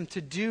appoints them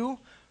to do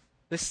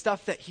the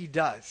stuff that he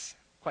does,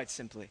 quite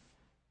simply.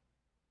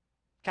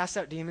 Cast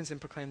out demons and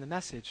proclaim the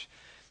message.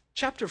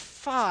 Chapter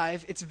 4,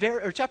 it's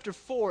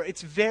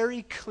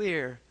very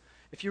clear,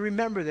 if you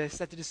remember this,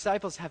 that the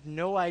disciples have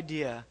no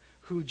idea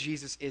who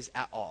Jesus is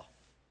at all.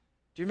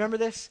 Do you remember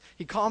this?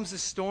 He calms the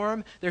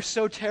storm. They're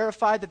so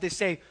terrified that they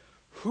say,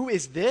 who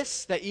is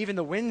this that even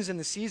the winds and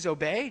the seas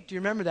obey? Do you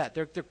remember that?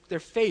 Their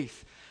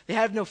faith. They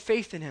have no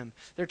faith in him.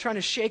 They're trying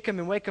to shake him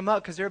and wake him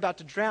up because they're about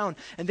to drown.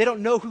 And they don't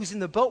know who's in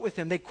the boat with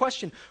him. They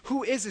question,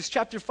 who is this?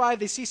 Chapter 5,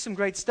 they see some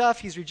great stuff.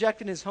 He's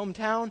rejected in his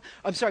hometown.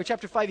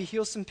 Chapter 5, he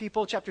heals some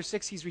people. Chapter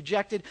 6, he's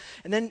rejected.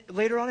 And then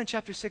later on in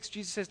chapter 6,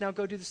 Jesus says, now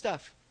go do the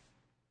stuff.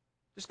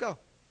 Just go.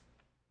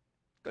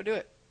 Go do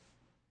it.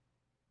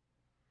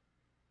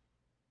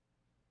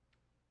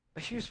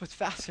 But here's what's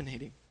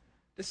fascinating.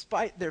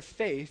 Despite their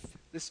faith,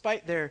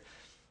 despite their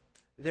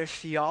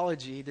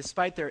theology,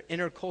 despite their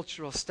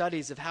intercultural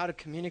studies of how to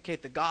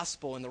communicate the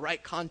gospel in the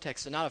right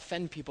context and not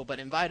offend people but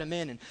invite them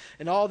in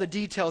and all the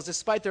details,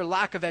 despite their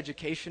lack of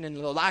education and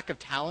the lack of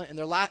talent and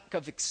their lack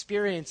of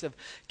experience of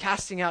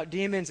casting out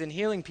demons and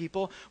healing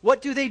people,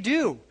 what do? They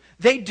do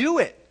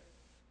it.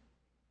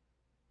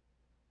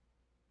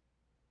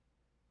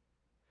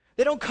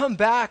 They don't come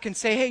back and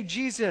say, hey,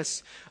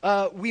 Jesus,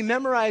 we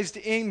memorized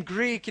in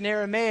Greek and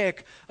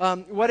Aramaic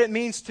what it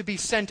means to be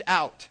sent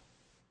out.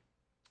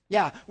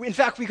 Yeah, in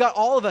fact, we got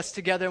all of us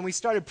together and we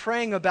started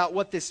praying about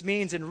what this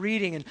means and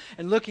reading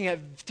and looking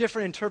at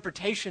different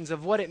interpretations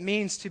of what it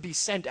means to be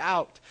sent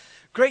out.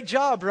 Great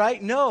job,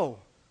 right? No.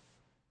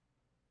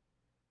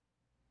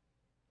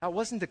 That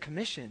wasn't the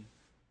commission.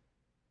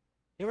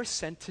 They were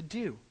sent to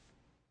do.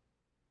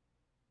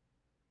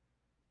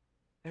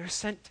 They were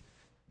sent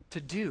to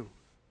do.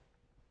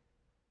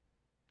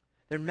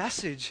 Their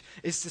message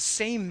is the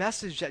same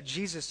message that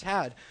Jesus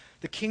had.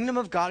 The kingdom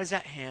of God is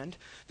at hand.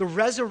 The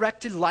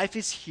resurrected life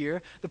is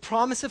here. The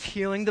promise of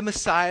healing, the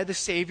Messiah, the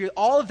Savior,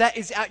 all of that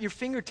is at your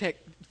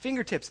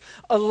fingertips.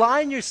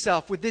 Align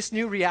yourself with this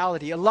new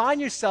reality. Align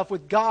yourself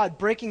with God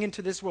breaking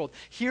into this world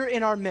here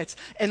in our midst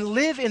and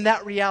live in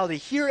that reality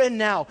here and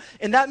now.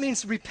 And that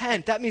means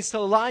repent. That means to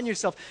align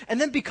yourself and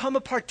then become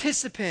a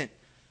participant.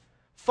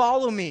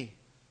 Follow me.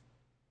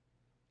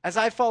 As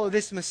I follow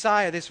this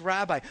Messiah, this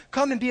Rabbi,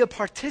 come and be a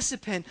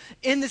participant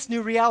in this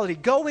new reality.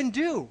 Go and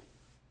do.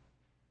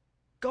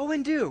 Go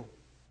and do.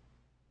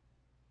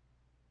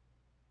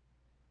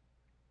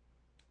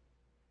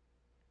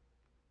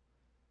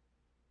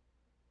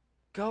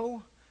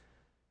 Go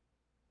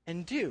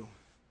and do.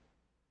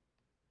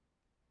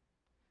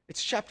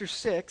 It's chapter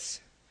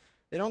 6.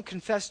 They don't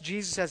confess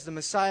Jesus as the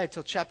Messiah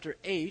till chapter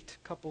 8,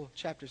 a couple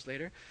chapters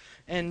later.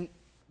 And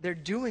they're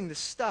doing the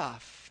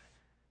stuff.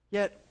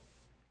 Yet,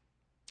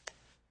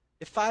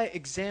 if I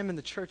examine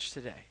the church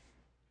today,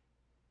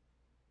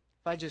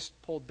 if I just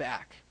pulled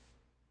back,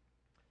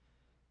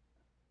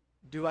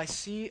 do I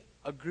see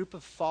a group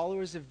of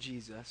followers of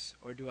Jesus,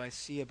 or do I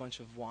see a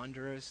bunch of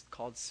wanderers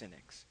called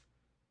cynics?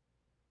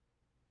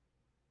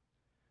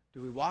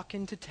 Do we walk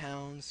into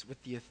towns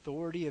with the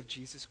authority of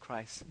Jesus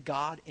Christ,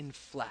 God in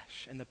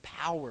flesh, and the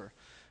power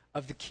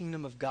of the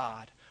kingdom of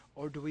God,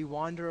 or do we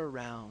wander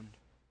around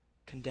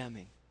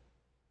condemning,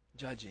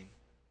 judging,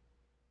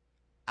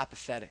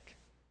 apathetic,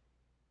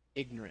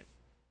 ignorant,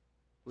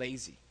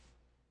 lazy?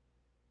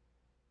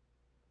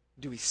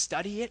 Do we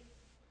study it,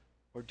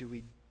 or do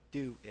we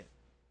do it?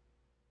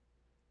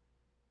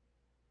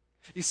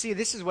 You see,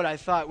 this is what I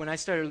thought when I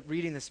started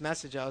reading this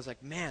message. I was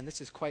like, man,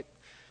 this is quite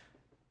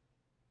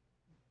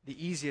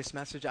the easiest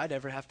message I'd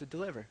ever have to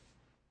deliver.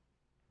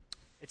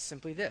 It's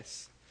simply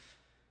this.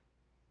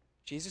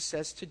 Jesus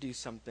says to do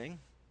something.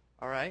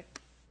 All right,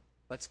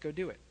 let's go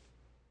do it.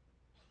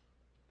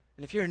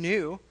 And if you're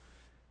new, you've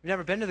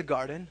never been to the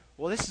garden,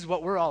 well, this is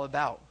what we're all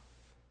about.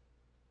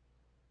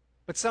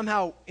 But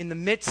somehow, in the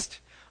midst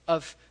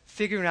of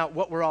figuring out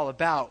what we're all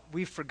about,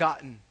 we've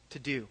forgotten to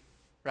do,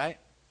 right?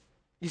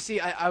 You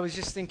see, I was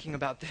just thinking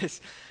about this,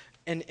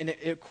 and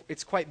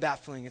it's quite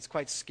baffling. It's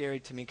quite scary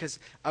to me, because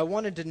I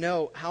wanted to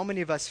know how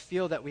many of us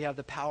feel that we have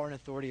the power and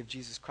authority of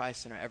Jesus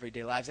Christ in our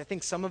everyday lives. I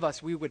think some of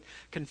us, we would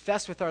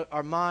confess with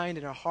our mind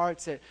and our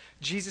hearts that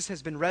Jesus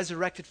has been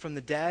resurrected from the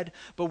dead,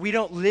 but we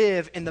don't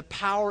live in the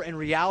power and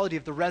reality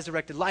of the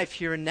resurrected life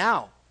here and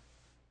now.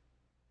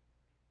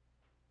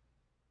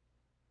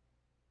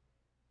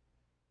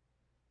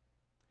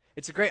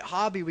 It's a great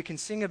hobby. We can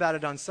sing about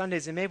it on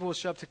Sundays, and maybe we'll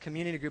show up to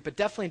community group, but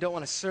definitely don't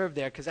want to serve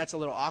there because that's a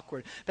little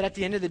awkward. But at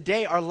the end of the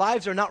day, our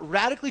lives are not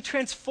radically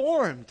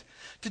transformed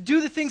to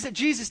do the things that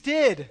Jesus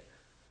did.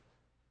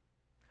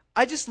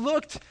 I just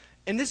looked,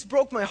 and this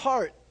broke my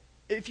heart.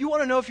 If you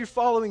want to know if you're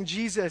following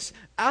Jesus,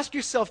 ask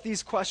yourself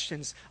these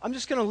questions. I'm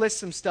just going to list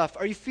some stuff.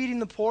 Are you feeding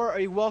the poor?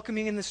 Are you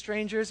welcoming in the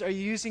strangers? Are you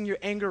using your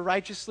anger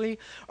righteously?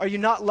 Are you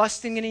not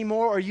lusting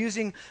anymore or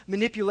using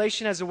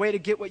manipulation as a way to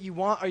get what you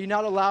want? Are you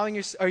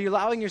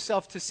allowing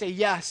yourself to say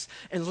yes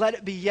and let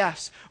it be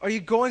yes? Are you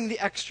going the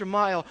extra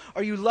mile?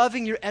 Are you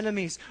loving your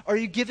enemies? Are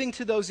you giving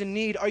to those in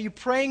need? Are you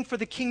praying for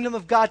the kingdom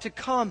of God to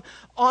come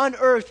on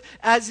earth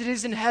as it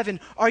is in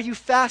heaven? Are you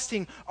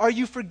fasting? Are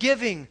you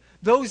forgiving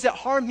those that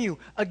harm you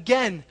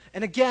again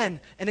and again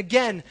and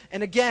again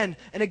and again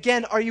and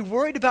again? Are you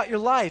worried about your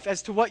life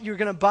as to what you're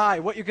going to buy,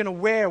 what you're going to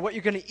wear, what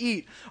you're going to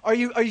eat? Are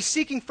you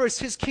seeking first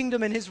His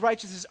kingdom and His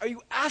righteousness? Are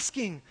you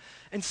asking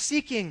and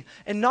seeking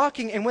and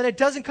knocking? And when it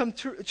doesn't come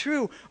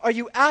true, are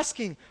you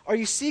asking? Are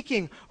you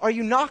seeking? Are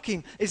you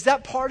knocking? Is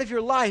that part of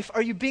your life?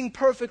 Are you being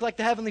perfect like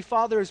the Heavenly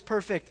Father is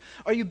perfect?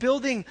 Are you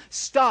building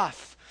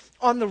stuff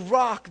on the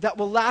rock that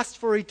will last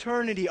for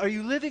eternity? Are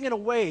you living in a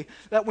way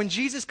that when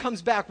Jesus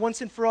comes back once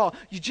and for all,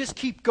 you just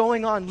keep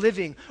going on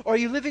living? Or are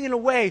you living in a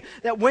way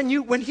that when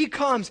He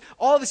comes,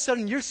 all of a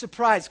sudden you're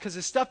surprised because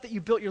the stuff that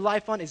you built your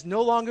life on is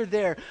no longer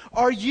there?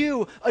 Are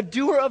you a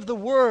doer of the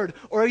word,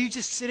 or are you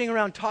just sitting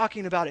around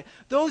talking about it?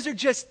 Those are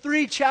just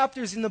 3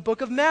 chapters in the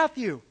book of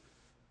Matthew.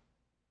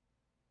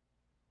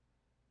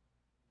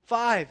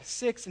 5,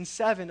 6, and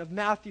 7 of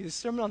Matthew, the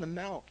Sermon on the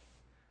Mount.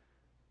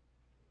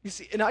 You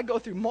see, and I go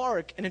through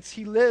Mark, and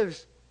He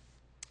lives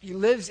He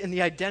lives in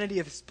the identity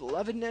of his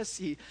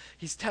belovedness.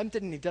 He's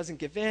tempted and he doesn't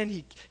give in.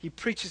 He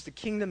preaches the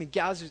kingdom. He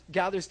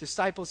gathers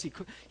disciples.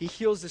 He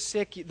heals the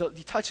sick. He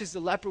touches the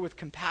leper with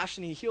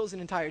compassion. He heals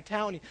an entire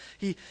town.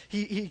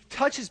 He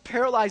touches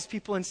paralyzed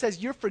people and says,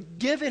 you're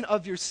forgiven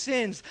of your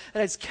sins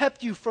that has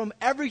kept you from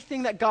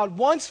everything that God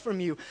wants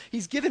from you.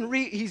 He's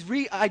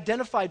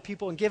re-identified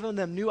people and given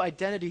them new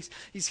identities.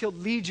 He's healed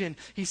legion.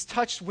 He's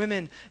touched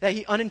women that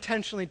he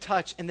unintentionally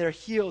touched and they're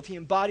healed. He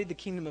embodied the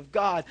kingdom of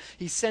God.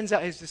 He sends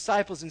out his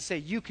disciples and say,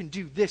 you can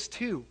do this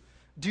too.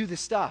 Do the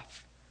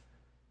stuff.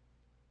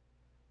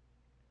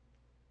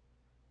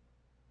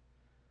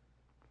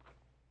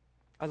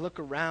 I look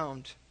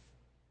around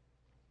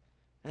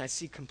and I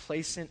see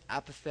complacent,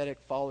 apathetic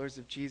followers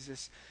of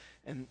Jesus.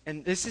 And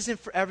this isn't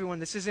for everyone.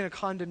 This isn't a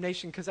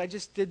condemnation because I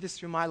just did this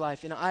through my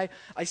life. And I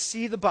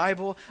see the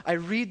Bible. I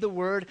read the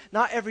Word,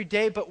 not every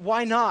day, but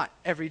why not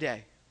every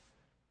day?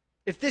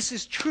 If this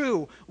is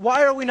true,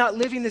 why are we not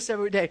living this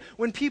every day?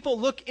 When people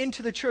look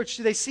into the church,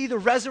 do they see the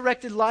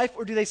resurrected life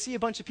or do they see a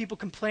bunch of people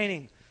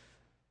complaining?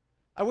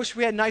 I wish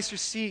we had nicer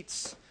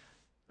seats.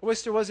 I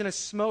wish there wasn't a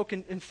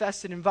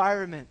smoke-infested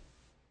environment.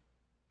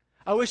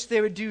 I wish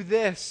they would do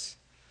this.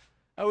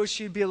 I wish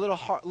she'd be a little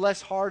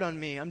less hard on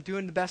me. I'm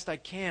doing the best I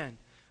can.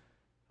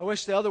 I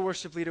wish the other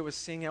worship leader was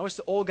singing. I wish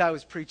the old guy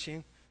was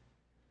preaching.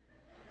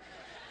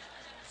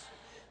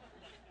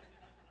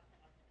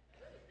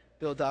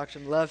 Bill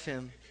Doctrine, love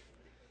him.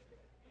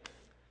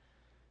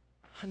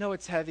 I know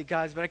it's heavy,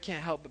 guys, but I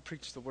can't help but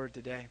preach the word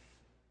today.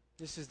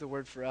 This is the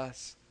word for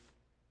us.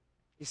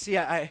 You see,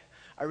 I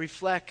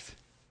reflect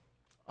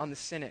on the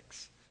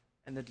cynics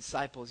and the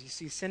disciples. You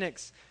see,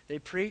 cynics, they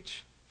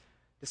preach.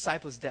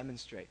 Disciples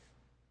demonstrate.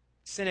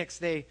 Cynics,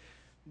 they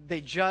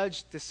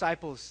judge.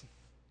 Disciples,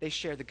 they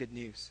share the good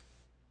news.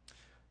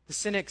 The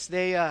cynics,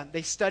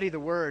 they study the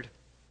word.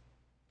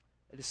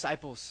 The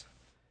disciples,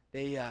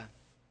 they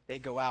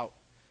go out.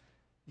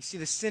 You see,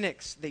 the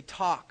cynics, they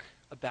talk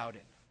about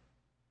it.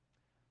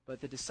 But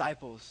the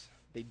disciples,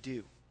 they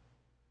do.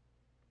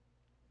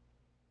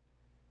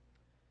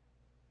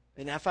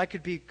 And if I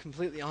could be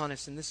completely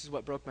honest, and this is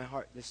what broke my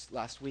heart this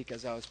last week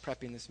as I was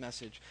prepping this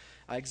message,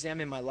 I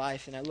examined my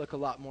life and I look a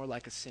lot more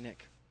like a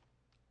cynic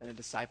than a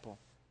disciple.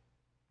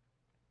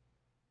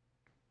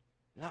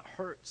 And that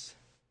hurts.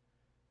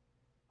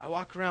 I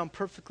walk around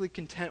perfectly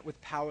content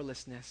with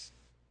powerlessness,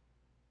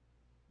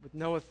 with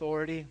no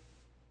authority,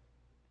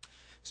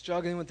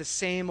 struggling with the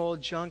same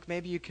old junk.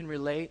 Maybe you can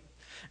relate.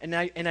 And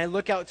I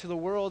look out to the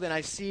world and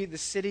I see the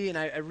city and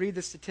I read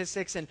the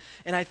statistics and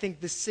I think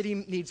the city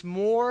needs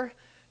more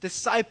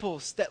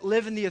disciples that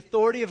live in the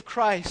authority of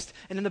Christ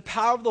and in the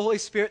power of the Holy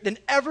Spirit than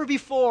ever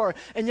before.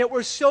 And yet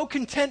we're so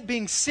content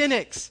being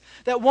cynics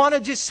that want to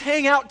just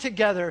hang out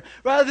together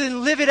rather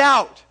than live it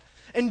out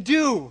and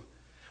do.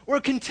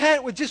 We're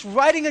content with just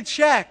writing a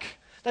check.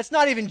 That's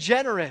not even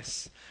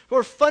generous.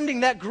 Or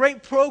funding that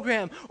great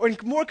program, or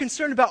more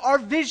concerned about our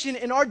vision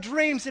and our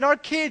dreams and our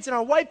kids and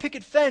our white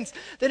picket fence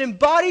than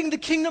embodying the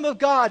kingdom of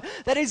God.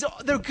 That is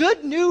the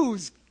good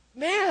news.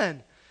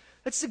 Man,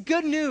 that's the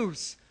good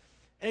news.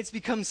 And it's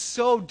become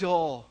so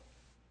dull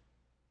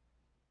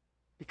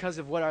because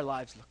of what our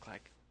lives look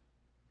like.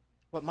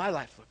 What my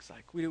life looks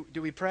like.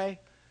 Do we pray?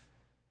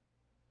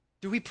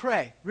 Do we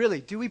pray?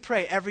 Really, do we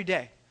pray every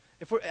day?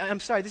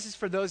 I'm sorry, this is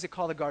for those that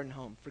call the garden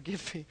home.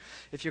 Forgive me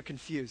if you're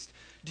confused.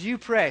 Do you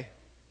pray?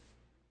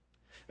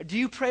 Do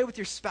you pray with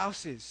your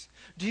spouses?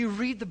 Do you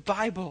read the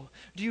Bible?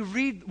 Do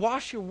you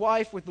wash your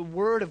wife with the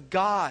Word of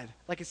God,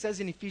 like it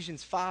says in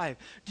Ephesians 5?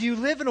 Do you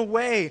live in a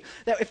way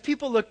that if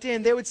people looked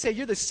in, they would say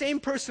you're the same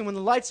person when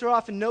the lights are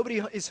off and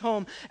nobody is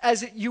home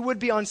as you would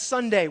be on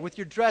Sunday with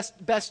your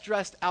best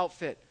dressed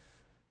outfit?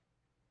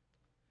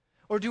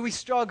 Or do we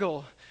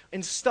struggle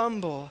and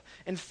stumble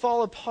and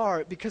fall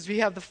apart because we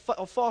have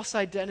a false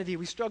identity?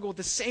 We struggle with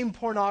the same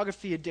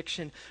pornography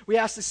addiction. We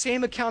ask the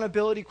same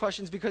accountability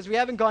questions because we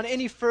haven't gone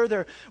any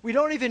further. We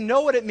don't even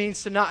know what it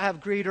means to not have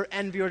greed or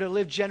envy or to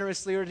live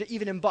generously or to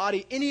even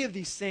embody any of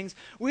these things.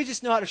 We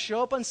just know how to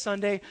show up on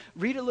Sunday,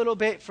 read a little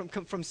bit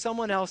from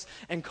someone else,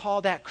 and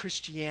call that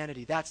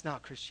Christianity. That's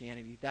not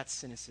Christianity. That's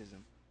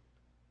cynicism.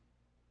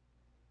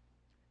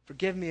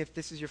 Forgive me if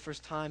this is your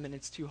first time and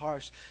it's too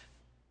harsh.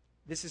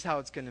 This is how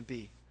it's going to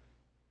be.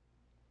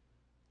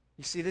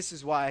 You see, this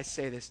is why I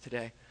say this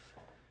today.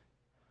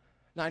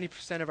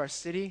 90% of our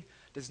city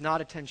does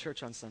not attend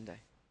church on Sunday.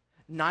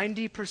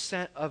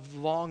 90% of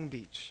Long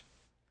Beach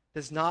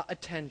does not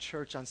attend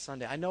church on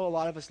Sunday. I know a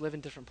lot of us live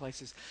in different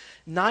places.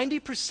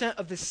 90%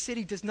 of the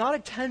city does not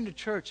attend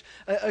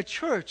a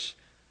church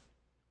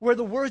where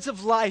the words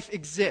of life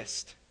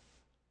exist,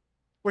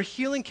 where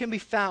healing can be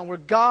found, where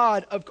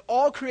God of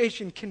all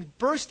creation can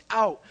burst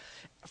out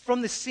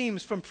from the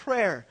seams, from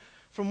prayer,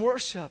 from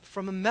worship,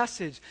 from a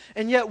message.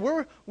 And yet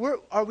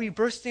are we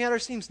bursting at our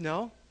seams?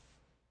 No.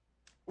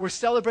 We're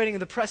celebrating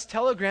the press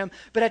telegram,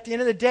 but at the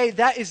end of the day,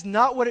 that is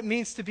not what it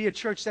means to be a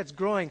church that's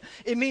growing.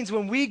 It means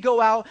when we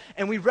go out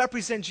and we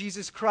represent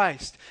Jesus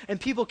Christ,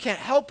 and people can't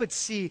help but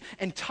see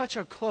and touch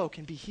our cloak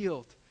and be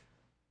healed.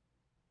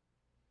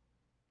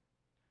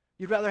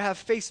 You'd rather have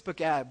Facebook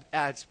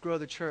ads grow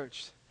the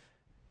church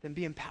than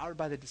be empowered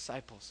by the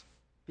disciples,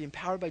 be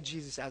empowered by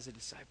Jesus as a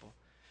disciple.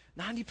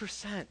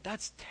 90%,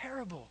 that's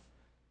terrible.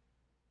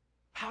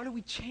 How do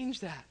we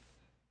change that?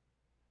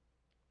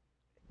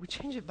 We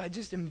change it by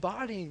just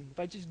embodying,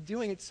 by just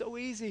doing it. So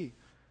easy.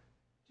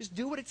 Just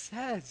do what it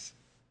says.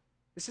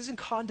 This isn't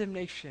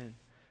condemnation.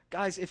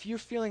 Guys, if you're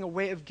feeling a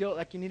weight of guilt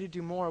like you need to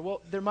do more,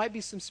 well, there might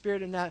be some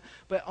spirit in that,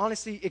 but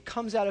honestly, it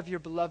comes out of your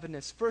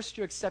belovedness. First,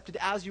 you're accepted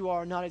as you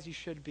are, not as you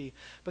should be.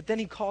 But then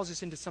he calls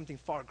us into something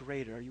far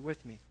greater. Are you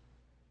with me?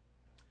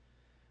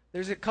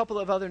 There's a couple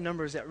of other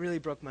numbers that really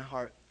broke my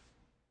heart.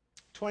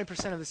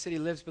 20% of the city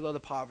lives below the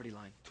poverty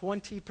line.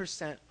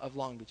 20% of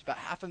Long Beach, about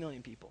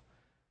 500,000 people,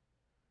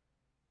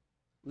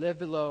 live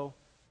below,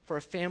 for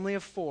a family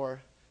of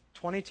 4,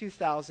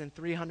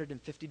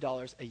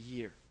 $22,350 a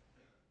year.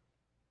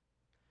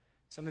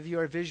 Some of you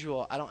are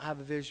visual. I don't have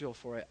a visual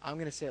for it. I'm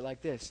going to say it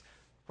like this.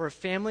 For a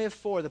family of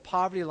 4, the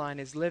poverty line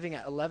is living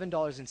at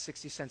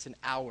 $11.60 an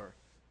hour.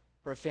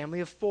 For a family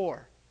of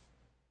 4.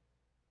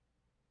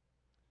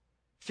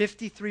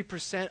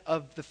 53%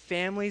 of the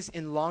families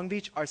in Long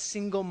Beach are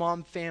single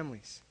mom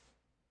families.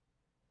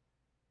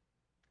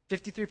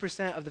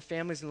 53% of the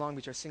families in Long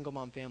Beach are single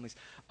mom families.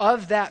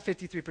 Of that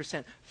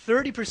 53%,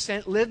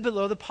 30% live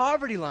below the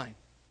poverty line.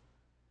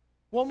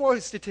 One more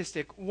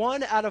statistic.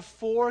 1 out of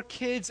 4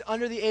 kids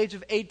under the age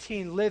of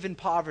 18 live in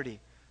poverty.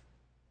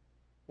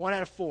 1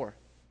 out of 4.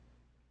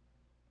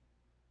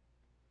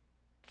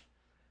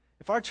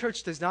 If our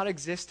church does not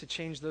exist to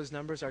change those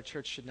numbers, our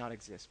church should not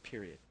exist,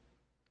 period.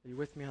 Are you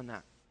with me on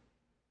that?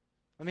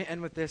 Let me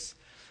end with this.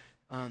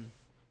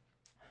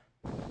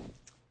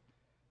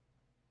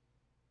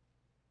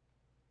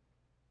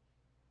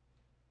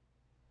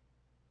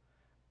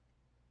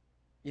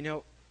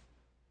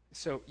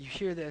 So you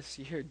hear this,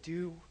 you hear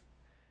do,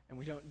 and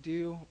we don't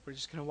do. We're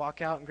just going to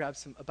walk out and grab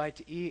a bite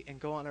to eat and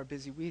go on our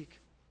busy week.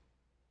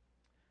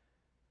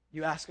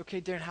 You ask,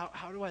 okay, Darren,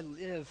 how do I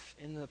live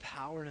in the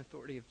power and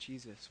authority of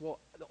Jesus? Well,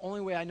 the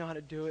only way I know how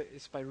to do it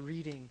is by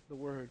reading the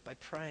Word, by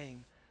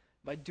praying,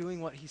 by doing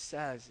what he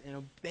says and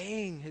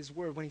obeying his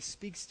word when he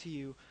speaks to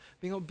you,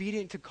 being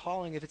obedient to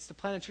calling. If it's to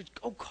plant a church,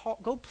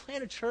 go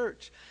plant a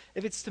church.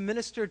 If it's to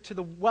minister to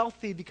the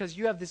wealthy because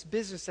you have this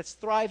business that's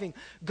thriving,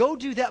 go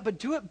do that, but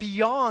do it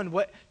beyond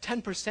what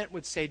 10%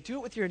 would say. Do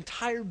it with your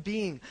entire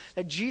being,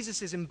 that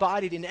Jesus is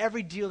embodied in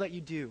every deal that you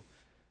do.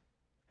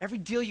 Every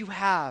deal you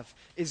have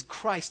is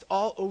Christ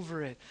all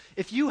over it.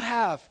 If you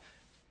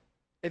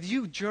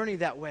journey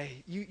that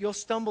way, you'll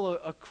stumble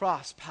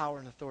across power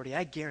and authority.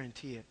 I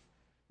guarantee it.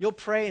 You'll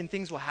pray and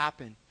things will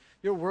happen.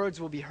 Your words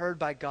will be heard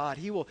by God.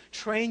 He will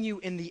train you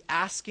in the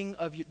asking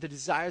of the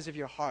desires of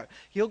your heart.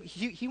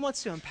 He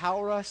wants to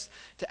empower us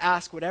to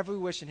ask whatever we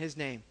wish in his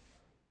name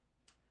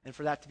and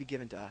for that to be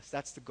given to us.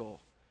 That's the goal.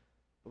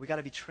 But we got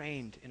to be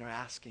trained in our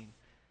asking.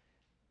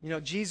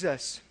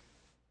 Jesus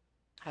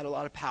had a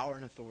lot of power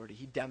and authority.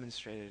 He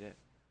demonstrated it.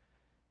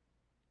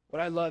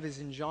 What I love is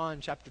in John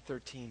chapter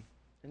 13,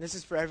 and this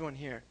is for everyone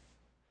here.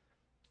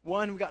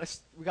 One, we got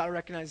to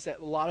recognize that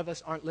a lot of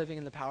us aren't living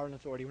in the power and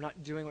authority. We're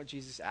not doing what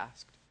Jesus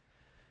asked.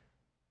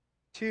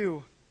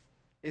 2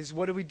 is,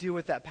 what do we do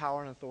with that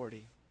power and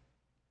authority?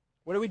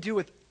 What do we do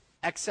with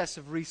excess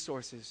of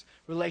resources,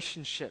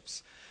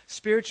 relationships,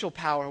 spiritual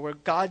power, where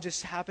God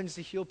just happens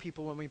to heal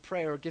people when we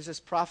pray or gives us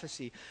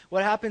prophecy?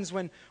 What happens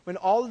when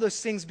all of those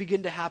things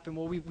begin to happen?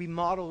 Well, we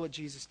model what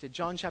Jesus did.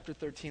 John chapter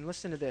 13,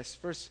 listen to this,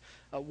 verse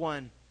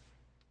 1.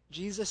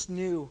 Jesus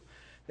knew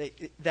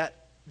that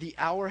the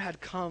hour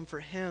had come for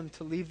him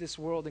to leave this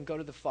world and go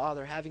to the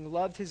Father. Having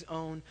loved his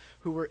own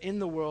who were in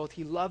the world,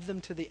 he loved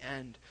them to the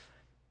end.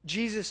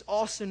 Jesus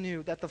also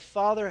knew that the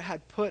Father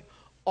had put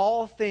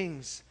all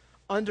things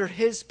under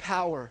his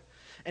power,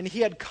 and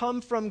he had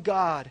come from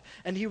God,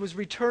 and he was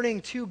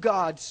returning to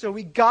God. So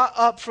he got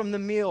up from the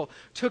meal,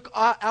 took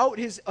off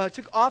his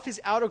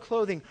outer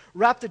clothing,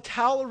 wrapped a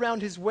towel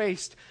around his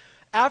waist.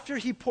 After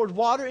he poured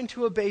water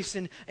into a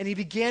basin, and he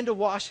began to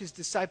wash his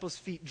disciples'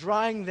 feet,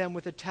 drying them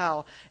with a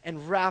towel,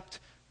 and wrapped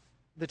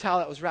the towel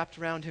that was wrapped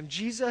around him.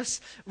 Jesus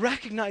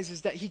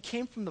recognizes that he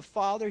came from the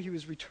Father. He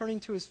was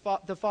returning to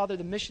the Father.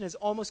 The mission is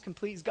almost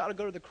complete. He's got to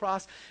go to the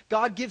cross.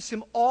 God gives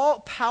him all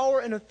power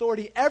and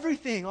authority,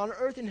 everything on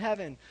earth and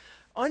heaven,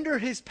 under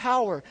his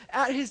power,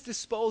 at his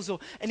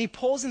disposal, and he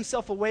pulls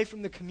himself away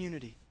from the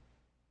community,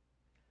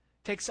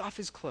 takes off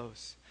his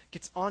clothes,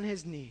 gets on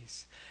his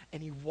knees,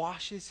 and he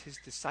washes his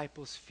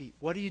disciples' feet.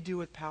 What do you do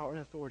with power and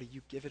authority?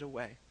 You give it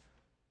away.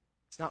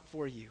 It's not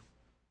for you.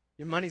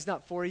 Your money's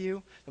not for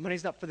you. The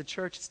money's not for the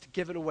church. It's to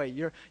give it away.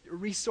 Your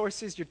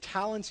resources, your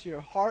talents,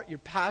 your heart, your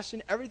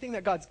passion, everything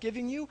that God's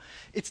giving you,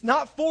 it's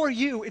not for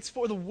you. It's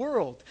for the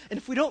world. And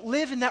if we don't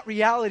live in that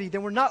reality,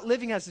 then we're not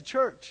living as a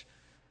church.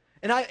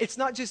 And it's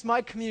not just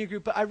my community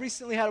group, but I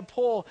recently had a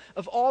poll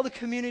of all the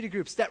community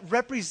groups that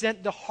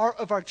represent the heart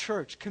of our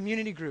church,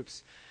 community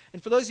groups.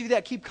 And for those of you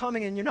that keep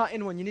coming and you're not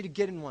in one, you need to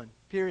get in one,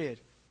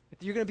 period.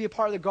 If you're going to be a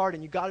part of the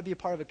garden, you've got to be a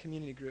part of a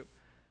community group.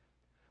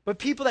 But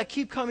people that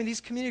keep coming, these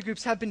community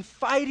groups have been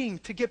fighting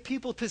to get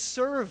people to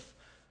serve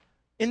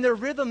in their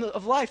rhythm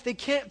of life. They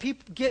can't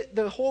get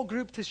the whole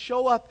group to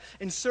show up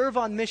and serve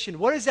on mission.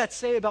 What does that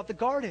say about the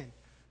garden?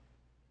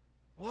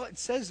 Well, it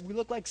says we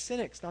look like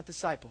cynics, not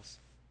disciples.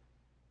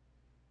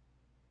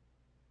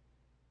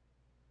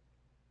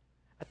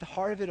 At the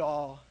heart of it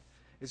all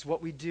is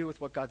what we do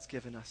with what God's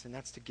given us, and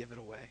that's to give it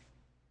away.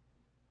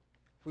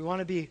 If we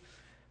want to be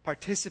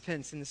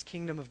participants in this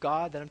kingdom of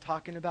God that I'm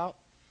talking about,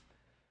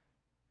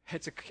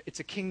 it's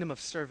a kingdom of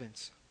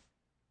servants.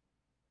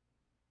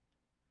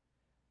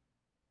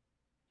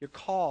 You're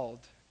called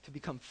to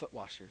become foot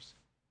washers.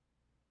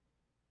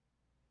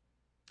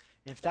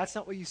 And if that's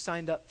not what you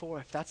signed up for,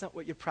 if that's not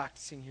what you're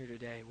practicing here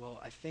today, well,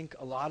 I think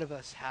a lot of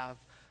us have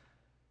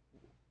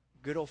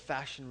good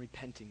old-fashioned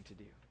repenting to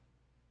do.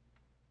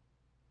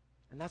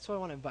 And that's what I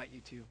want to invite you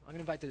to. I'm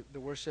going to invite the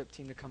worship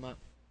team to come up.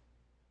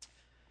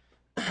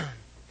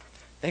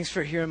 Thanks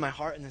for hearing my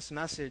heart in this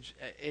message.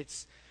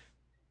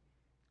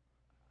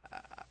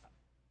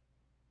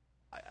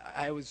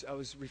 I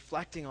was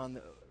reflecting on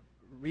the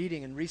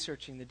reading and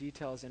researching the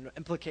details and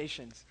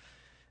implications.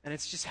 And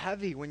it's just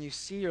heavy when you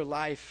see your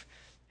life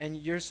and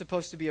you're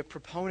supposed to be a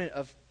proponent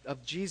of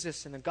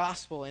Jesus and the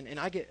gospel, and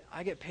I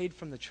get paid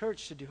from the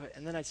church to do it,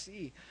 and then I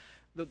see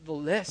the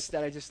list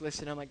that I just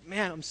listed, and I'm like,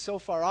 man, I'm so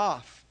far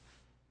off.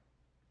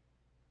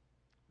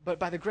 But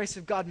by the grace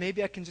of God,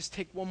 maybe I can just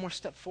take one more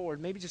step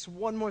forward. Maybe just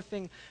one more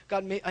thing.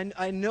 God,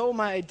 I know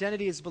my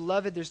identity is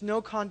beloved. There's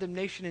no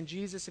condemnation in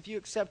Jesus. If you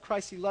accept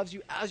Christ, he loves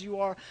you as you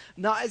are,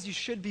 not as you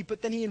should be.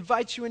 But then he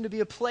invites you in to be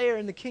a player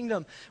in the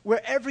kingdom,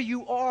 wherever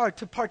you are,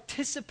 to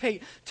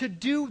participate, to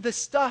do the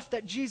stuff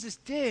that Jesus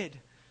did.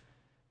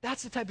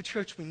 That's the type of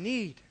church we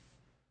need.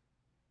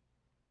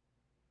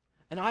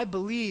 And I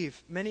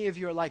believe many of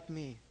you are like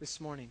me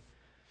this morning.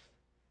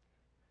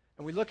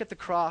 And we look at the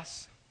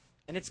cross,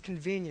 and it's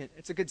convenient.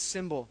 It's a good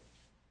symbol.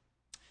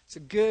 It's a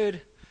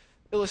good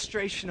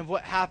illustration of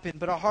what happened,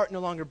 but our heart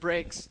no longer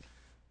breaks.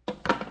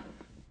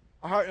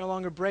 Our heart no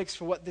longer breaks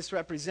for what this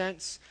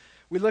represents.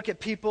 We look at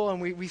people,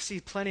 and we see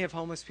plenty of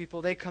homeless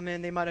people. They come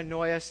in, they might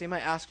annoy us, they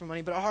might ask for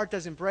money, but our heart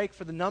doesn't break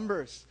for the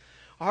numbers.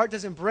 Our heart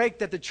doesn't break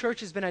that the church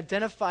has been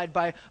identified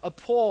by a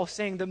poll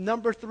saying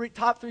the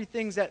top three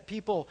things that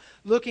people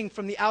looking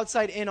from the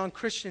outside in on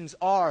Christians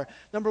are.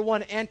 Number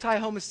 1,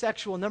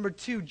 anti-homosexual. Number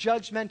 2,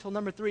 judgmental.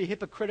 Number 3,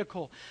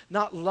 hypocritical.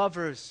 Not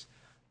lovers.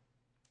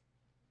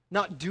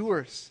 Not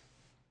doers.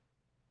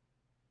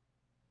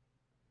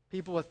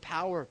 People with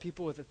power.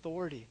 People with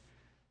authority.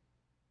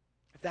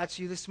 If that's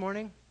you this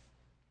morning,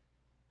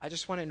 I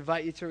just want to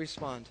invite you to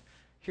respond.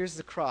 Here's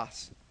the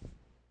cross.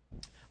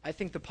 I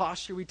think the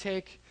posture we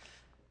take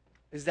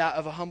is that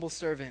of a humble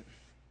servant.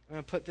 I'm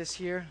going to put this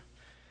here,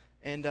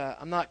 and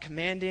I'm not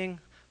commanding.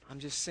 I'm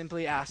just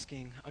simply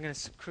asking. I'm going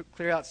to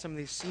clear out some of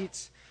these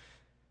seats.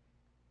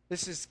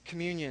 This is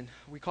communion.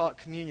 We call it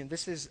communion.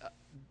 This is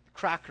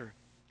cracker.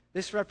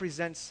 This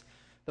represents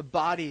the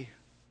body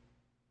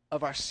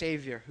of our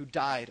Savior who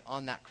died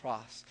on that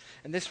cross.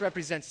 And this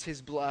represents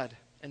his blood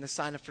and the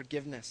sign of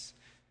forgiveness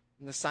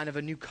and the sign of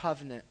a new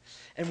covenant.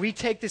 And we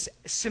take this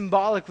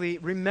symbolically,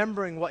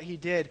 remembering what he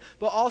did,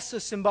 but also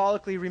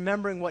symbolically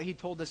remembering what he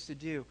told us to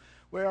do.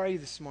 Where are you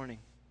this morning?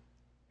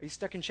 Are you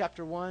stuck in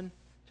chapter 1,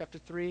 chapter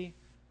 3,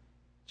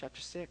 chapter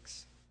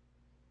 6?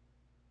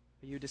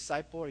 Are you a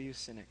disciple or are you a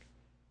cynic?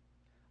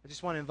 I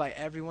just want to invite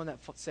everyone that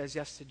says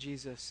yes to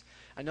Jesus.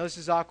 I know this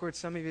is awkward.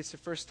 Some of you, it's the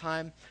first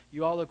time.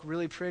 You all look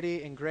really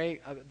pretty and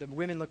great. The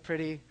women look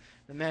pretty.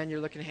 The men,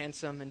 you're looking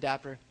handsome and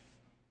dapper.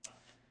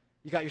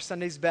 You got your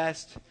Sunday's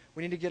best.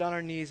 We need to get on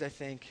our knees, I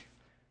think,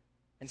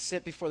 and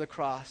sit before the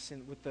cross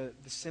and with the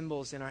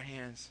symbols in our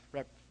hands,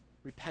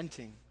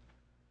 repenting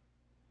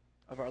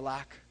of our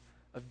lack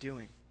of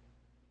doing.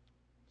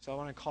 So I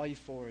want to call you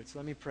forward. So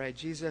let me pray.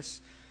 Jesus,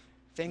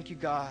 thank you,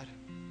 God,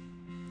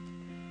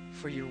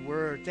 for your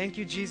word. Thank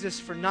you, Jesus,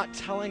 for not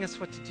telling us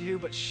what to do,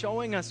 but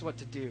showing us what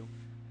to do.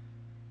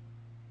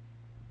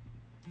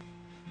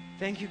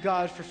 Thank you,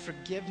 God, for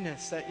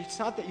forgiveness. That it's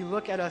not that you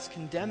look at us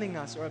condemning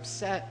us or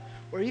upset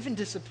or even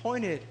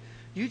disappointed.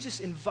 You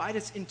just invite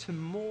us into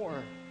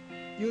more.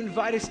 You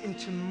invite us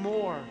into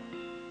more,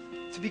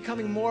 to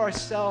becoming more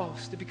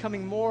ourselves, to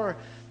becoming more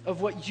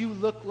of what you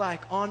look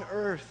like on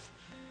earth,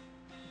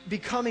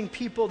 becoming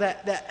people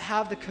that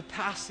have the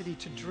capacity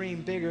to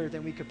dream bigger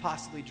than we could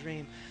possibly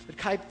dream,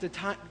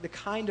 the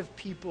kind of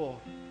people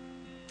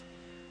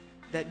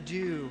that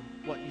do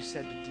what you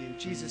said to do.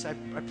 Jesus, I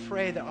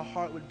pray that our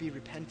heart would be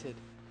repented.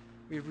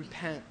 We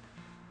repent.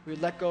 We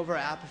would let go of our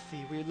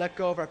apathy. We would let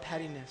go of our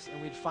pettiness,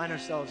 and we'd find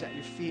ourselves at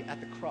your feet at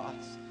the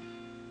cross,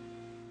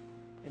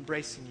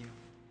 embracing you.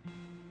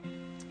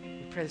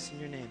 We pray this in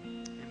your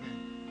name.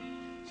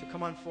 Amen. So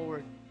come on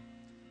forward.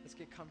 Let's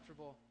get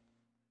comfortable.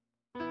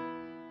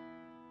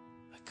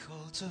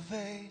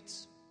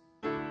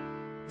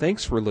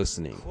 Thanks for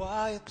listening.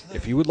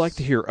 If you would like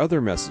to hear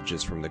other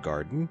messages from the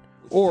Garden,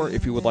 or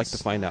if you would like to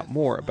find out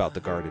more about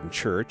the Garden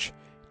Church,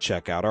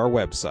 check out our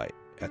website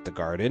at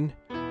thegardenlb.org.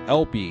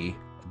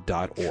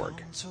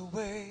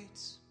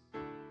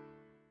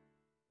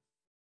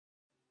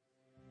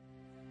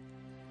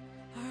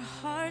 Our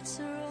hearts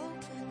are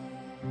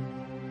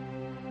open.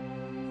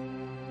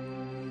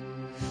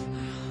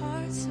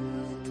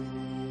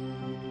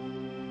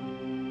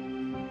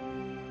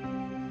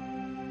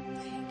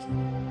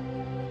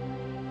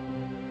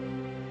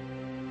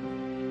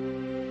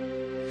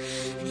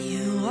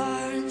 You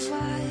are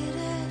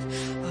invited,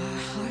 our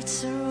hearts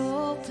are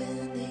open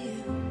to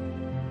you.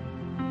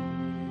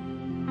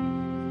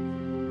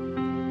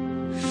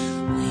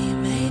 We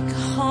make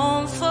a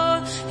home for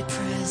your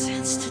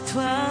presence to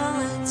dwell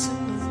and to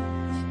move.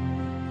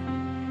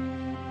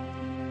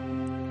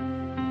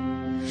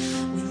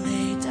 We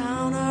lay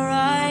down our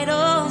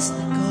idols,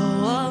 let go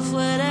of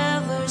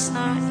whatever's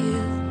not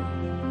you.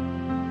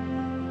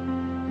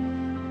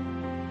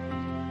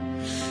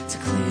 To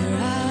clear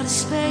out a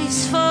space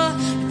for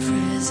your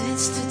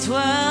presence to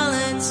dwell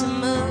and to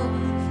move.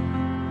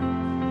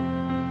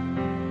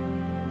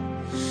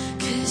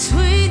 'Cause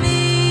we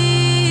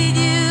need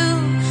you,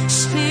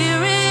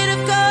 Spirit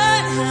of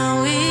God, how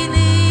we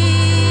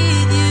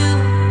need you.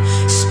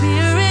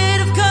 Spirit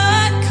of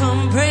God,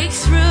 come break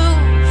through,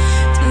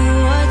 do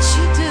what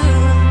you do.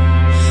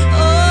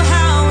 Oh,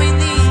 how we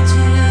need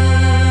you.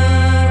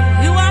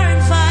 You are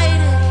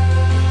invited,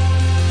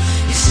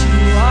 yes,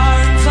 you are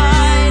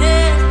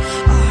invited.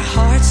 Our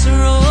hearts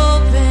are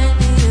open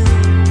to you.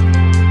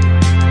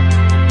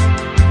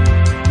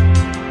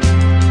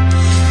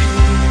 And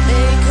we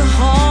make a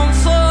home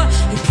for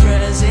your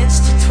presence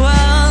to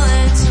dwell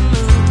and to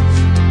move.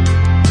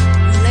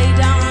 We lay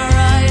down our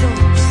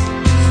idols,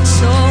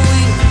 so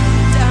we lay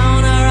down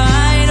our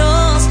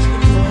idols,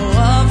 let go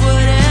of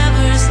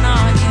whatever's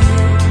not you.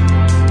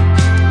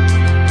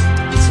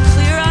 To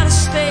clear out a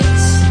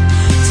space,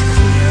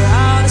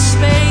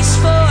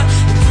 for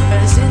your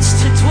presence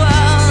to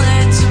dwell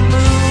and to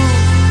move.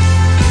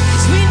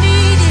 'Cause we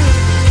need you,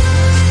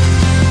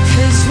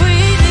 'cause we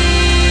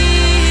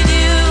need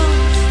you.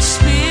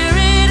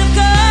 Spirit of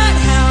God,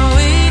 how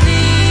we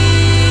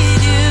need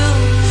you.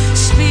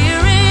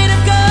 Spirit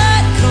of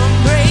God, come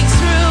break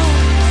through,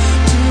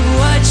 do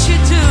what you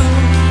do.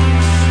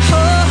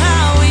 Oh,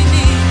 how we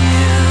need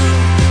you.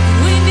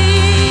 We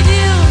need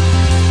you.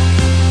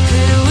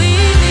 And we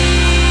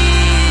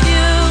need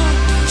you.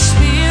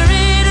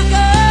 Spirit of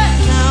God,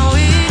 how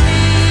we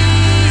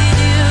need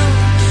you.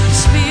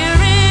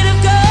 Spirit of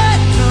God,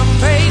 come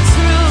break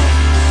through,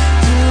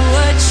 do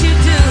what you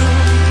do.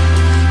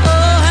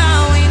 Oh, how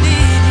we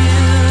need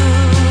you.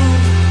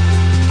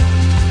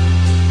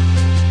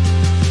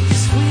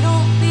 'Cause we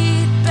don't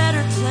need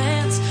better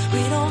plans,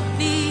 we don't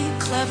need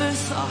clever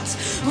thoughts.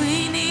 We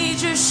need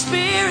your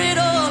Spirit,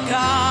 oh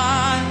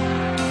God,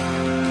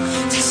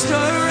 to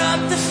stir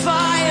up the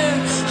fire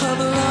of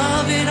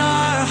love in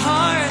our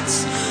hearts.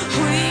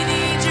 We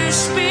need your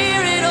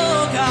Spirit,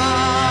 oh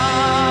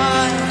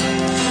God.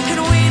 And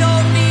we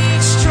don't need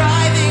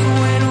striving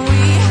when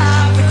we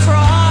have the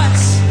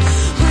cross.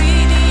 We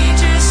need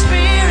your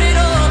Spirit,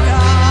 oh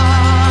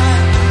God.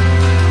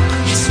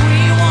 Yes, we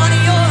want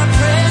your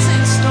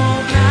presence no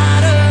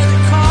matter the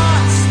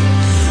cost.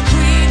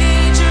 We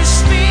need your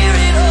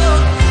Spirit, oh.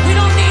 We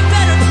don't need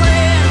better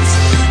plans.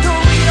 No,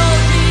 we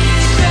don't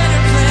need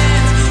better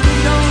plans. We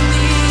don't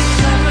need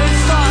clever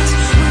thoughts.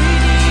 We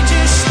need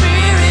your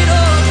Spirit,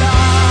 oh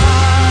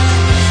God,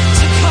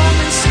 to come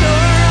and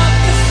stir up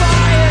the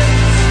fire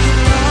of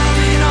love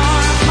in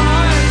our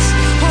hearts.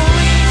 Oh,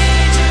 we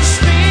need your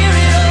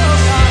Spirit, oh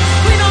God.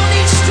 We don't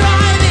need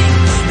striving.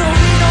 No,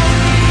 we don't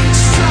need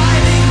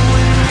striving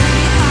when we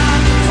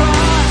have the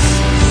cross.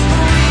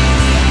 Oh, we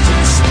need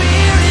your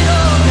Spirit,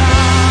 oh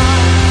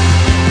God.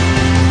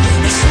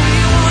 Yes, we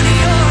want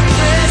your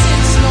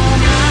presence no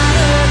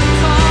matter the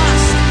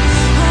cost.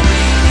 Oh,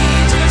 we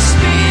need your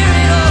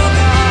Spirit, oh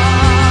God.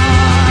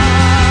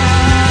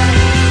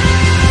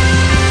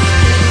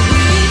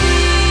 We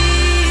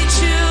need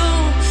you,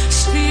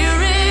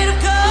 Spirit of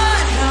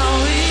God, how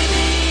we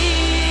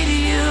need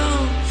you.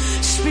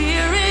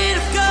 Spirit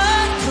of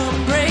God, come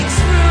break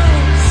through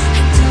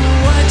and do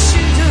what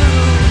you do.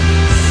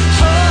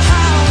 Oh,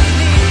 how we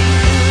need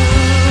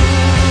you.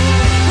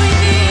 We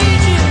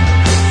need you,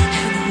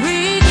 and we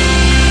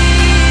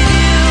need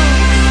you.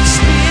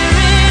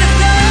 Spirit of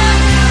God,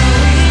 how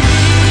we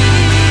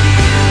need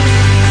you.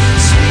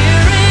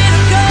 Spirit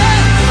of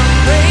God, come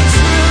break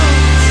through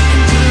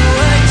and do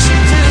what you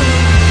do.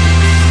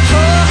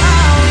 Oh,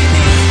 how we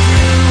need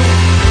you.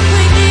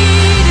 We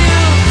need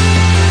you,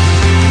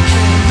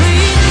 and we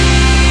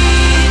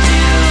need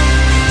you.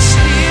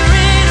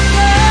 Spirit of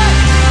God,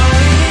 how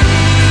we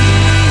need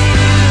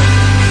you.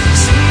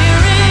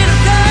 Spirit of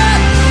God,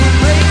 come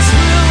break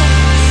through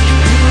and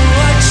do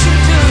what you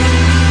do.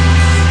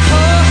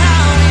 Oh,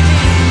 how we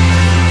need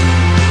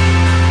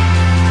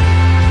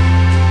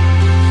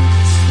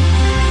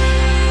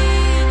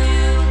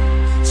you.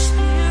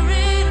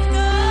 Spirit of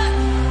God,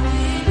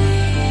 we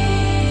need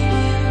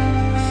you.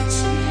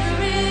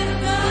 Spirit of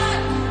God,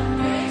 come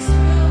break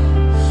through,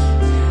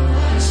 do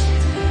what you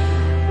do.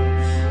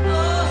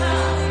 Oh,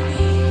 how we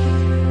need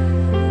you.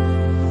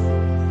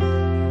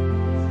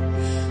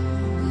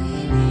 We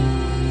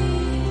need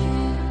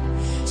you.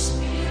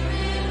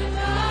 Spirit of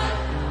God,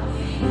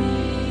 we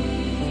need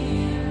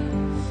you.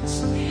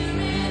 Spirit